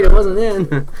 5th grade. It wasn't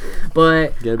then.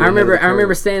 But Gotta be I remember ahead of the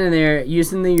curve. standing there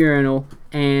using the urinal,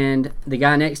 and the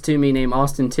guy next to me named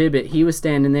Austin Tibbett, he was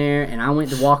standing there, and I went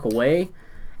to walk away.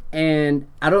 And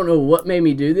I don't know what made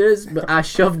me do this, but I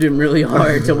shoved him really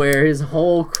hard to where his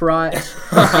whole crotch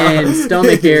and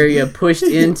stomach area pushed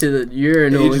into the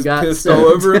urinal He and just got pissed soaked. all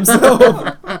over himself.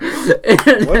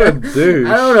 And What a douche.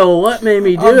 I don't know what made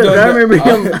me do I've it, but I done remember that.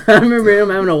 him. I remember him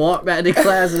having to walk back to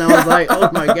class, and I was like, "Oh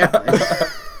my gosh!"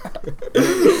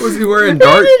 Was he wearing I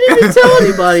dark? didn't even tell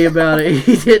anybody about it.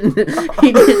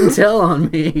 He didn't tell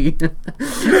on me.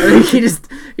 I think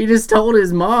he just told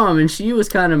his mom, and she was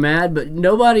kind of mad, but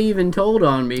nobody even told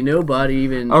on me. Nobody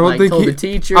even told the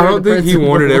teacher. I don't the think he principal.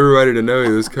 wanted everybody to know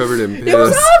he was covered in piss. It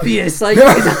was obvious. Like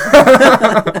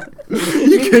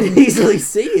you could easily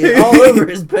see it all over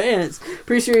his pants.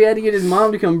 Pretty sure he had to get his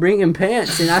mom to come bring him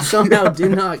pants, and I somehow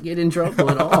did not get in trouble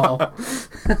at all. I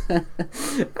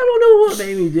don't know what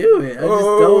made me do it. I just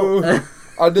don't.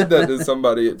 I did that to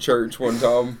somebody at church one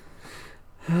time.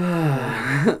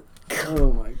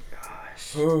 Oh my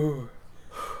gosh.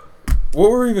 What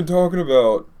were we even talking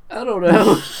about? I don't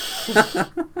know.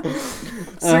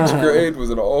 6th grade was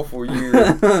an awful year.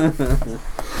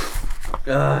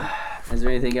 Is there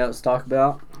anything else to talk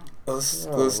about? Let's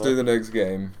do the next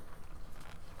game.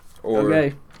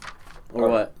 Okay. Or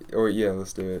what? Or yeah,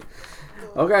 let's do it.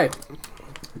 Okay.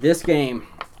 This game,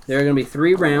 there are going to be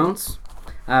 3 rounds.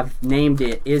 I've named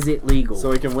it, Is It Legal? So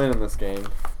we can win in this game.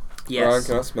 Ryan, Yes.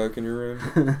 can I smoke in your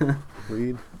room?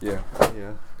 Weed? Yeah.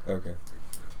 Yeah. Okay.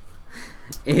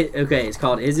 Okay, it's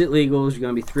called Is It Legal? It's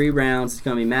going to be 3 rounds. It's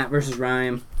going to be Matt versus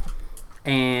Ryan.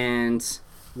 And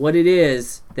what it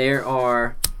is, there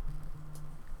are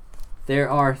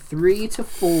 3 to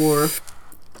 4.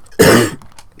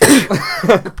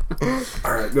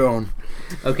 All right, go on.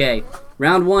 Okay,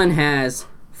 round 1 has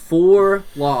 4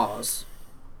 laws.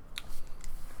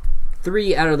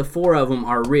 3 out of the 4 of them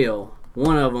are real.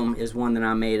 1 of them is one that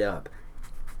I made up.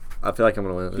 I feel like I'm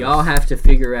gonna win. Y'all have to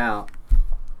figure out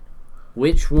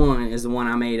which one is the one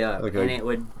I made up. Okay. And it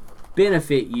would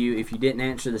benefit you if you didn't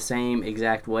answer the same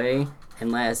exact way.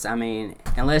 Unless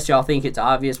y'all think it's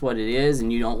obvious what it is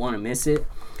and you don't want to miss it.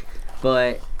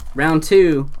 But round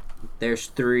 2, there's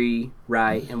 3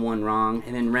 right and 1 wrong.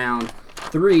 And then round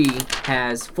 3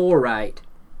 has 4 right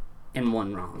and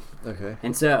 1 wrong. Okay.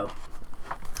 And so,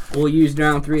 we'll use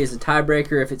round 3 as a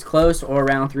tiebreaker if it's close, or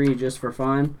round 3 just for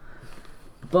fun.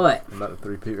 But I'm about to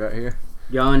 3-peat right here.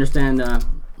 y'all understand the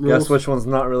rules? Guess which one's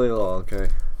not really law, okay.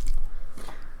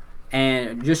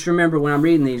 And just remember when I'm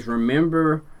reading these,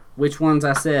 remember which ones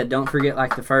I said. Don't forget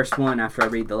like the first one after I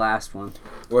read the last one.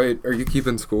 Wait, are you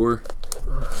keeping score?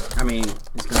 I mean,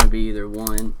 it's going to be either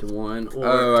 1-1 or...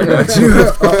 Oh, I got you.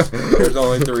 There's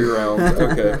only 3 rounds.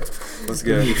 Okay, let's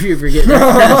go. You forget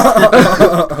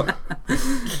that.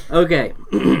 Okay.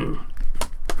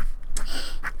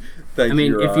 Thank I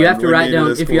mean, you, if you have to Ryan. We write needed down,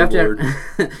 a if you have scoreboard.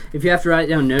 to, if you have to write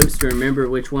down notes to remember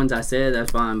which ones I said,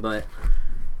 that's fine. But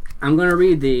I'm gonna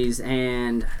read these,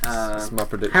 and That's my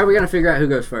prediction. how are we gonna figure out who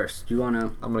goes first? Do you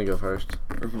wanna? I'm gonna go first.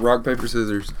 Rock, paper,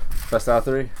 scissors. Best out of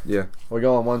 3? Yeah. We're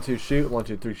going 1, 2, shoot. 1,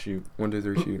 2, 3, shoot. 1, 2,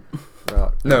 3, shoot.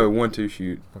 Rock. No, 1, 2,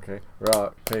 shoot. Okay.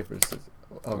 Rock, paper, scissors.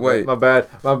 Oh, Wait. My bad.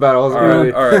 I wasn't All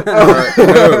ready. right, all right,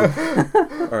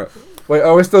 no. All right. Wait,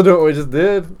 are we still doing what we just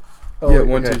did? Oh, Yeah, wait,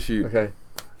 1, okay. 2, shoot. Okay.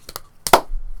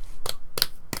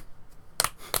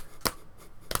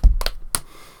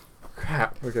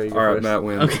 Crap. Okay, you go All right, first. Matt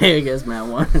wins. Okay, I guess Matt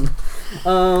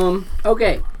won.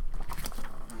 Okay.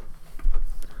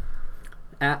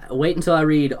 Wait until I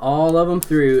read all of them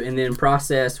through, and then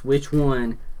process which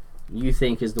one you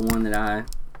think is the one that I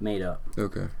made up.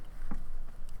 Okay.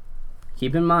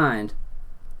 Keep in mind,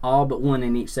 all but one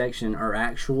in each section are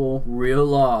actual, real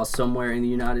laws somewhere in the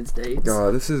United States.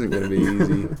 God, this isn't gonna be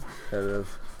easy. That is.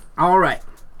 All right.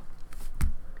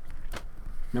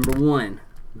 Number 1,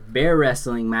 bear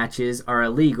wrestling matches are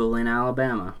illegal in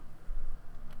Alabama.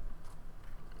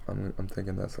 I'm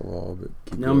thinking that's a law, but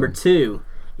keep Number going. 2,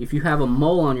 if you have a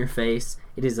mole on your face,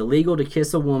 it is illegal to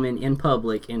kiss a woman in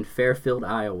public in Fairfield,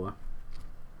 Iowa.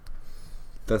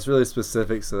 That's really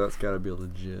specific, so that's got to be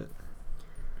legit.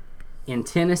 In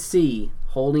Tennessee,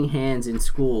 holding hands in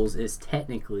schools is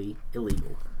technically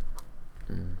illegal.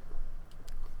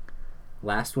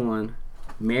 Last one,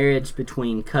 marriage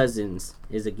between cousins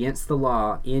is against the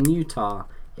law in Utah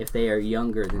if they are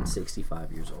younger than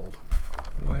 65 years old.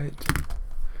 What?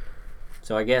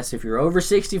 So I guess if you're over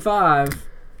 65,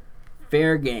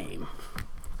 fair game.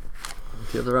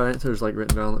 Do you have the right answers like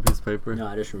written down on that piece of paper? No,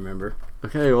 I just remember.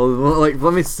 Okay, well, like,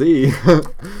 let me see. I feel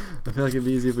like it'd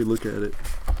be easy if we look at it.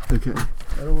 Okay. I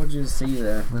don't want you to see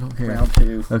the I don't care. round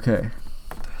 2. Okay.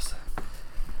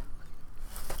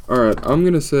 All right, I'm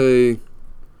gonna say.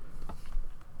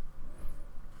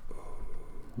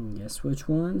 Guess which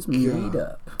one's made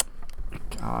up?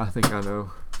 I think I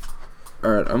know.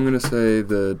 All right, I'm gonna say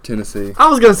the Tennessee. I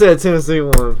was gonna say a Tennessee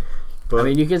one, but I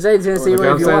mean, you can say Tennessee okay, one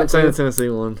I'm if you saying, want saying to. the Tennessee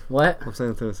one. What? I'm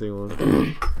saying the Tennessee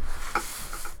one.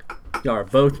 Y'all are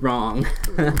both wrong.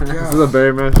 This is a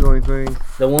bear wrestling thing.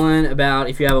 The one about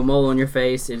if you have a mole on your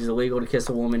face, it is illegal to kiss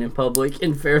a woman in public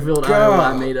in Fairfield, Iowa,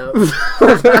 I made up.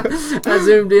 I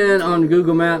zoomed in on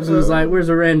Google Maps and was like, where's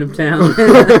a random town?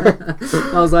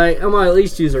 I was like, I might at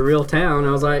least use a real town.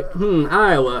 I was like,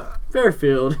 Iowa,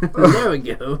 Fairfield. There we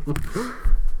go.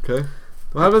 Okay.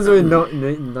 What happens when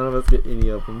none of us get any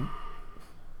of them?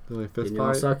 Then we fist Then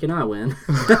y'all fight. suck and I win.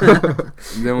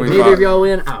 Then we If either fight. of y'all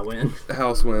win, I win.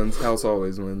 House wins. House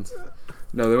always wins.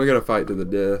 No, then we gotta fight to the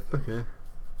death. Okay.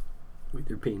 With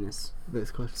your penis.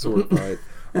 Next question. Sword fight.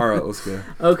 All right, let's go.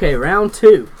 Okay, round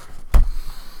 2.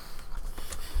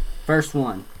 First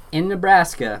one. In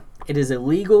Nebraska, it is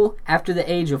illegal after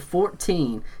the age of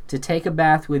 14 to take a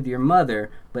bath with your mother,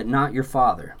 but not your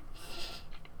father.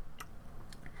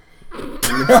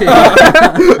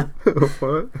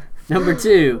 What? Number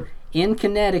 2. In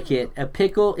Connecticut, a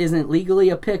pickle isn't legally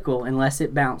a pickle unless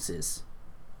it bounces.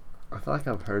 I feel like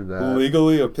I've heard that.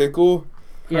 Legally a pickle?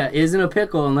 Yeah, isn't a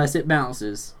pickle unless it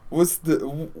bounces. What's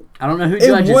the? I don't know who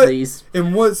judges these.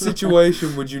 In what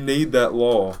situation would you need that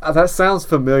law? That sounds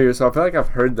familiar, so I feel like I've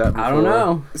heard that before. I don't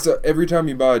know. So every time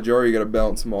you buy a jar, you gotta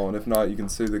balance them all, and if not, you can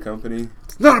sue the company.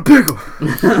 It's not a pickle.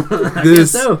 I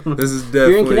guess so. This is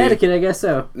definitely. You're in Connecticut, I guess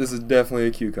so. This is definitely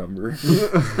a cucumber.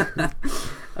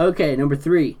 Okay, number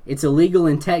 3. It's illegal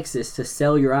in Texas to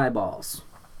sell your eyeballs.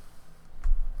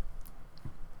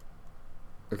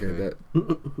 Okay, that.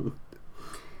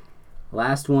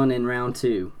 Last one in round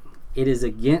 2. It is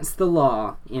against the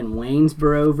law in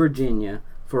Waynesboro, Virginia,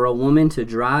 for a woman to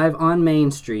drive on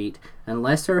Main Street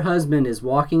unless her husband is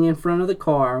walking in front of the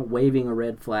car waving a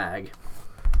red flag.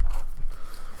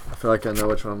 I feel like I know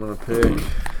which one I'm gonna pick.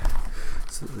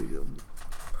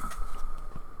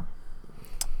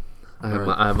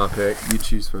 I have my pick. You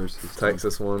choose first. This time.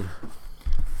 Texas one.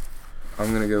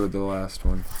 I'm gonna go with the last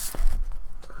one.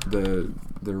 The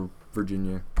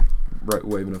Virginia, right,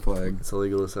 waving a flag. It's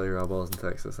illegal to sell your eyeballs in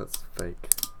Texas. That's fake.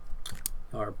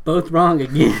 Are both wrong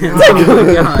again. Oh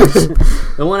my gosh.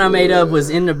 The one I made up was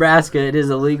in Nebraska. It is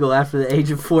illegal after the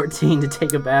age of 14 to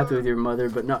take a bath with your mother,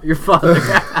 but not your father.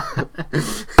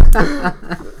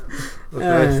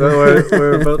 Okay, so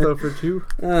we're both up for 2.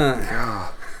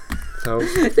 So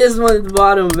this one at the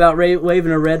bottom about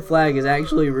waving a red flag is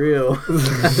actually real.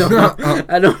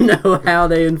 I don't know how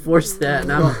they enforce that.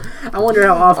 And I wonder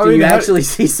how often you actually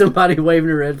see somebody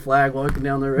waving a red flag walking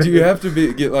down the road. Do you have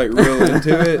to get like real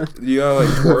into it? Do you gotta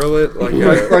like twirl it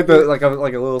like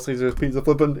like a Little Caesars pizza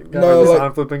flipping guy? No, like,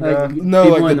 sign flipping guy. No,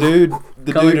 like the dude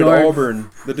at guard. Auburn.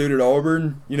 The dude at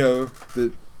Auburn, you know,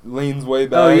 that leans way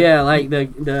back. Oh yeah, like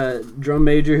the drum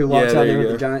major who walks out there with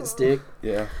the giant stick.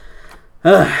 Yeah.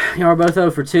 Y'all are both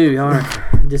 0 for 2. Y'all are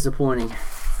disappointing.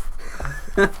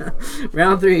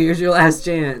 Round 3, here's your last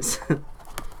chance. Alright,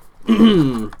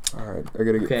 I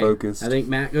gotta get focused. I think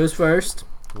Matt goes first.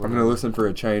 I'm gonna listen for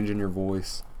a change in your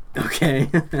voice. Okay.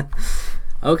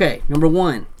 Okay, number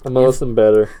 1. I'm gonna listen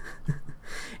better.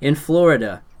 In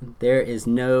Florida, there is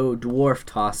no dwarf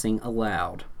tossing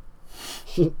allowed.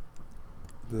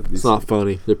 It's not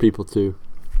funny. They're people too.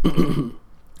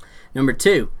 Number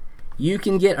 2. You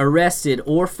can get arrested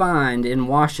or fined in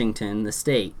Washington, the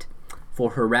state,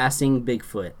 for harassing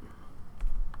Bigfoot.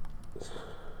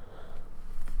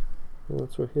 Well,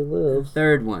 that's where he lives.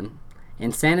 Third one.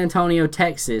 In San Antonio,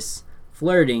 Texas,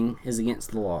 flirting is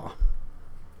against the law.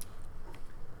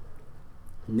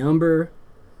 Number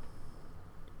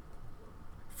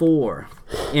 4.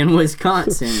 In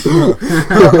Wisconsin.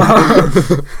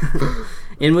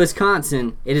 In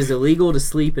Wisconsin, it is illegal to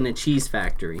sleep in a cheese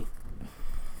factory.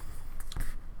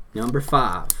 Number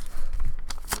 5.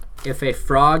 If a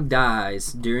frog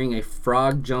dies during a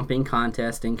frog jumping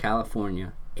contest in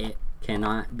California, it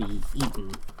cannot be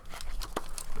eaten.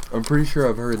 I'm pretty sure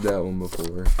I've heard that one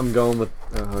before. I'm going with...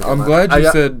 I'm glad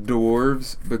you said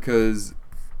dwarves because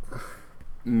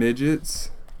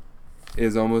midgets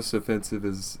is almost offensive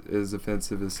as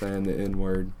saying the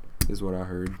N-word is what I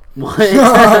heard. What?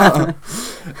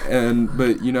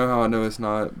 But you know how I know it's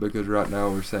not? Because right now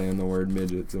we're saying the word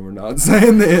midgets and we're not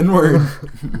saying the N-word.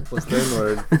 What's the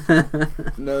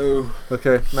N-word? No.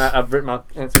 Okay, Matt, I've written my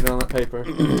answer down on that paper.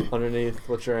 Underneath,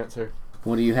 what's your answer?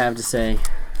 What do you have to say?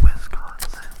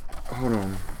 Wisconsin. Hold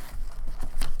on.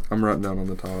 I'm writing down on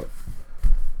the top.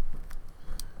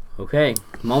 Okay,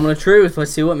 moment of truth.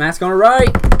 Let's see what Matt's gonna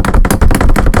write.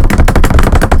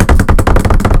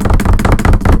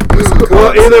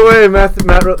 Well, either way,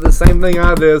 Matt wrote the same thing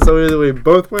I did, so either we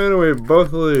both win or we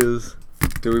both lose.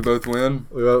 Do we both win?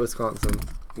 We wrote Wisconsin.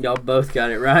 Y'all both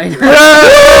got it right.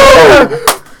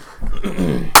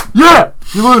 Yeah!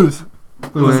 You lose!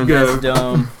 Let's go. That's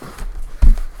dumb.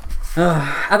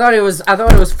 I thought it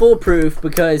was foolproof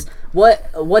because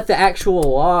what the actual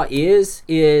law is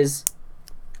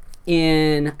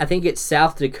in, I think it's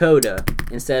South Dakota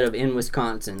instead of in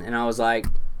Wisconsin, and I was like,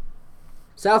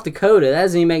 South Dakota, that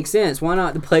doesn't even make sense. Why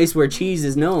not the place where cheese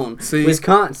is known? See,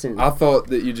 Wisconsin. I thought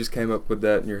that you just came up with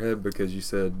that in your head because you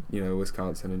said,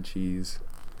 Wisconsin and cheese.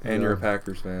 And you're a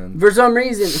Packers fan. For some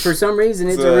reason,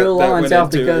 it's a real law in South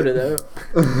Dakota, though.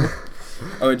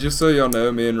 Oh, just so y'all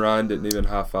know, me and Ryan didn't even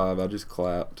high five. I just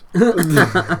clapped.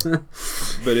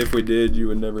 But if we did, you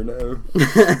would never know.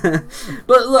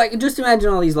 But like, just imagine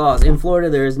all these laws. In Florida,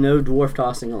 there is no dwarf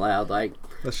tossing allowed. Like,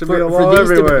 there should be a law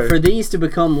everywhere. For these to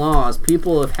become laws,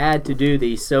 people have had to do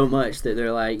these so much that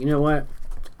they're like, you know what?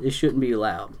 This shouldn't be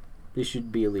allowed. This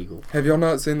should be illegal. Have y'all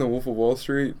not seen The Wolf of Wall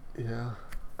Street? Yeah.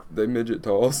 They midget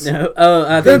toss. No. Oh,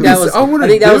 I think that was one of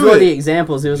the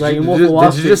examples. It was like in Wolf of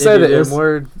Wall Street. Did you just say the M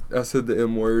word? I said the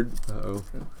M word. Uh-oh.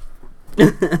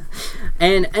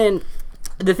 And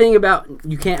the thing about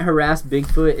you can't harass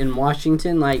Bigfoot in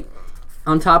Washington, like,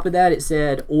 on top of that, it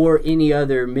said, or any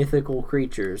other mythical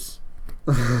creatures.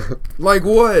 Like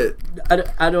what?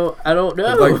 I don't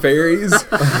know. Like fairies?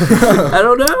 I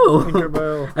don't know.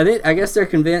 Tinkerbell. I guess they're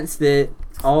convinced that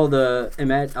all the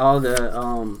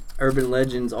urban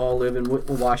legends all live in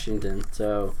Washington.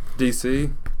 So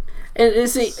DC? and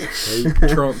see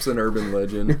Trump's an urban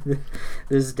legend.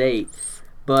 this date.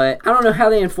 But I don't know how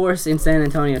they enforce in San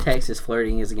Antonio, Texas,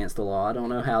 flirting is against the law. I don't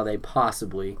know how they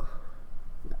possibly.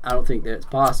 I don't think that it's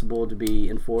possible to be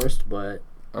enforced, but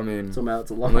I mean, somehow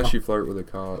it's a law. unless you flirt with a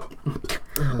cop.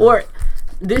 Or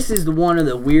this is one of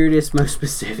the weirdest, most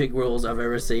specific rules I've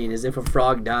ever seen. Is if a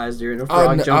frog dies during a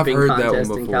frog I've jumping heard that one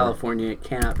contest in before. California, it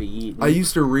cannot be eaten. I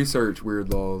used to research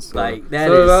weird laws. So. Like that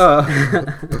So is.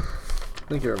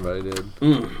 I think everybody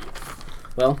did.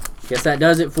 Well, guess that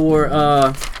does it for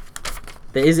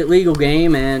the Is It Legal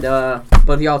game, and both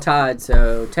of y'all tied.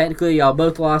 So technically, y'all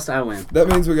both lost. I win. That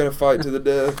means we got to fight to the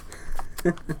death.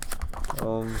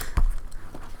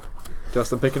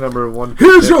 Justin, pick a number 1.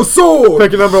 Here's your sword!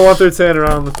 Pick a number 1 through 10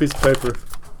 around the piece of paper.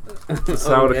 That's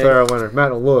how we Okay. declare our winner.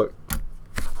 Matt, look.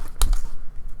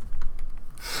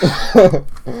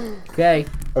 Okay.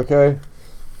 Okay.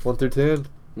 1 through 10.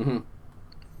 Mm-hmm.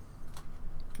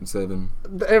 7.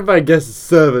 Everybody guesses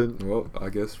 7. Well, I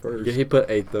guess first. Yeah, he put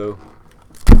 8 though.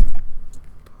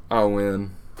 I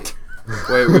win.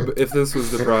 Wait, if this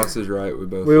was The Price is Right, we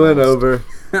both We went lost. over.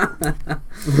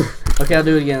 Okay, I'll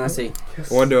do it again. Let's see.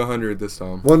 1 to 100 this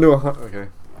time. 1 to 100. Okay.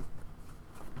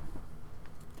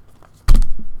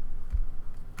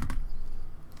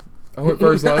 I went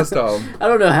first last time. I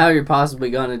don't know how you're possibly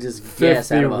gonna just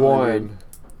guess out of 100. 51.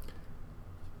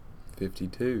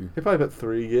 52. He probably put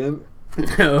 3 again.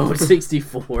 No,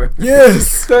 64.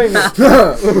 Yes! Dang it.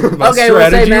 My Okay, we'll say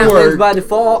strategy Matt wins worked. by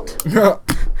default.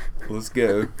 Let's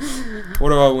go. What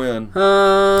do I win?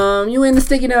 You win the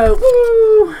sticky note.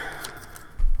 Woo!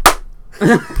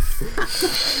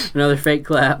 Another fake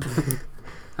clap.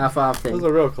 High five That was thing.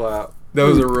 a real clap. That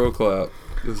was a real clap.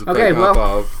 It was a Okay, fake well-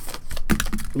 high five.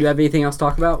 You have anything else to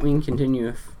talk about? We can continue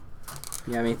if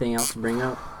you have anything else to bring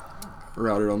up.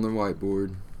 Write it on the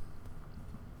whiteboard.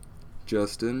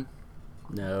 Justin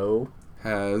No.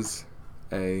 has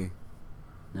a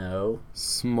No.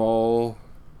 small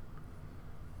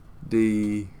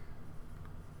D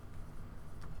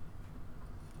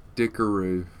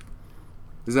dickaroo.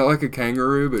 Is that like a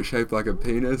kangaroo but shaped like a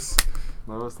penis?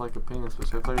 No, it's like a penis, but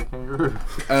shaped like a kangaroo.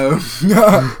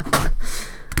 Oh,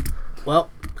 Well,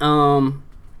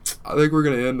 I think we're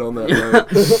gonna end on that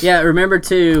note. yeah, remember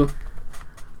to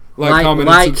Like, comment,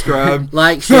 and subscribe.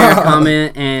 like, share,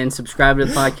 comment, and subscribe to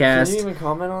the podcast. Can you even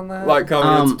comment on that? Like,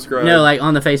 comment, and subscribe. No, like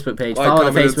on the Facebook page. Like, Follow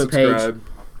the comment, and Facebook page. subscribe.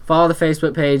 Follow the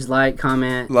Facebook page. Like,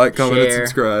 comment, Like, comment, and share,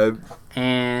 subscribe.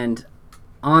 and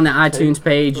on the iTunes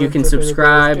page you can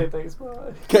subscribe.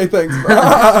 Okay, thanks.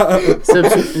 Bye.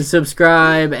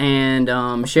 Subscribe and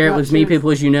share it with as many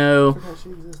people as you know,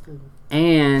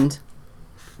 and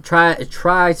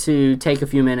try to take a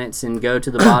few minutes and go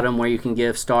to the bottom where you can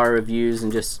give star reviews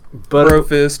and just Bro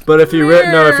fist. But if you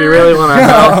really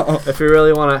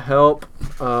want to help,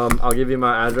 I'll give you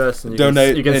my address and you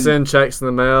Donate you can and- send checks in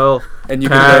the mail. And you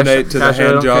Cash, can donate to the cash, I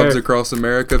Hand don't Jobs care. Across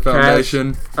America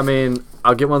Foundation. I mean,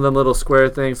 I'll get one of them little square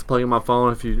things to plug in my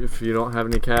phone. If you don't have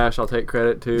any cash, I'll take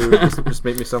credit too. just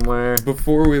meet me somewhere.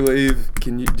 Before we leave,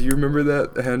 do you remember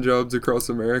that the Hand Jobs Across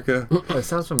America? It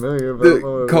sounds familiar, but I don't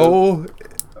know what The it Cole. is.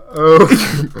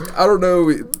 Oh, I don't know.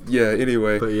 Yeah.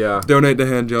 Anyway, but yeah, donate to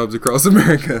Hand Jobs Across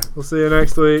America. we'll see you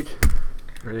next week.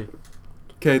 Ready?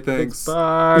 Okay. Thanks.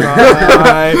 Bye.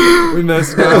 Bye. We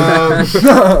messed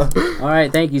up. all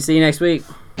right. Thank you. See you next week.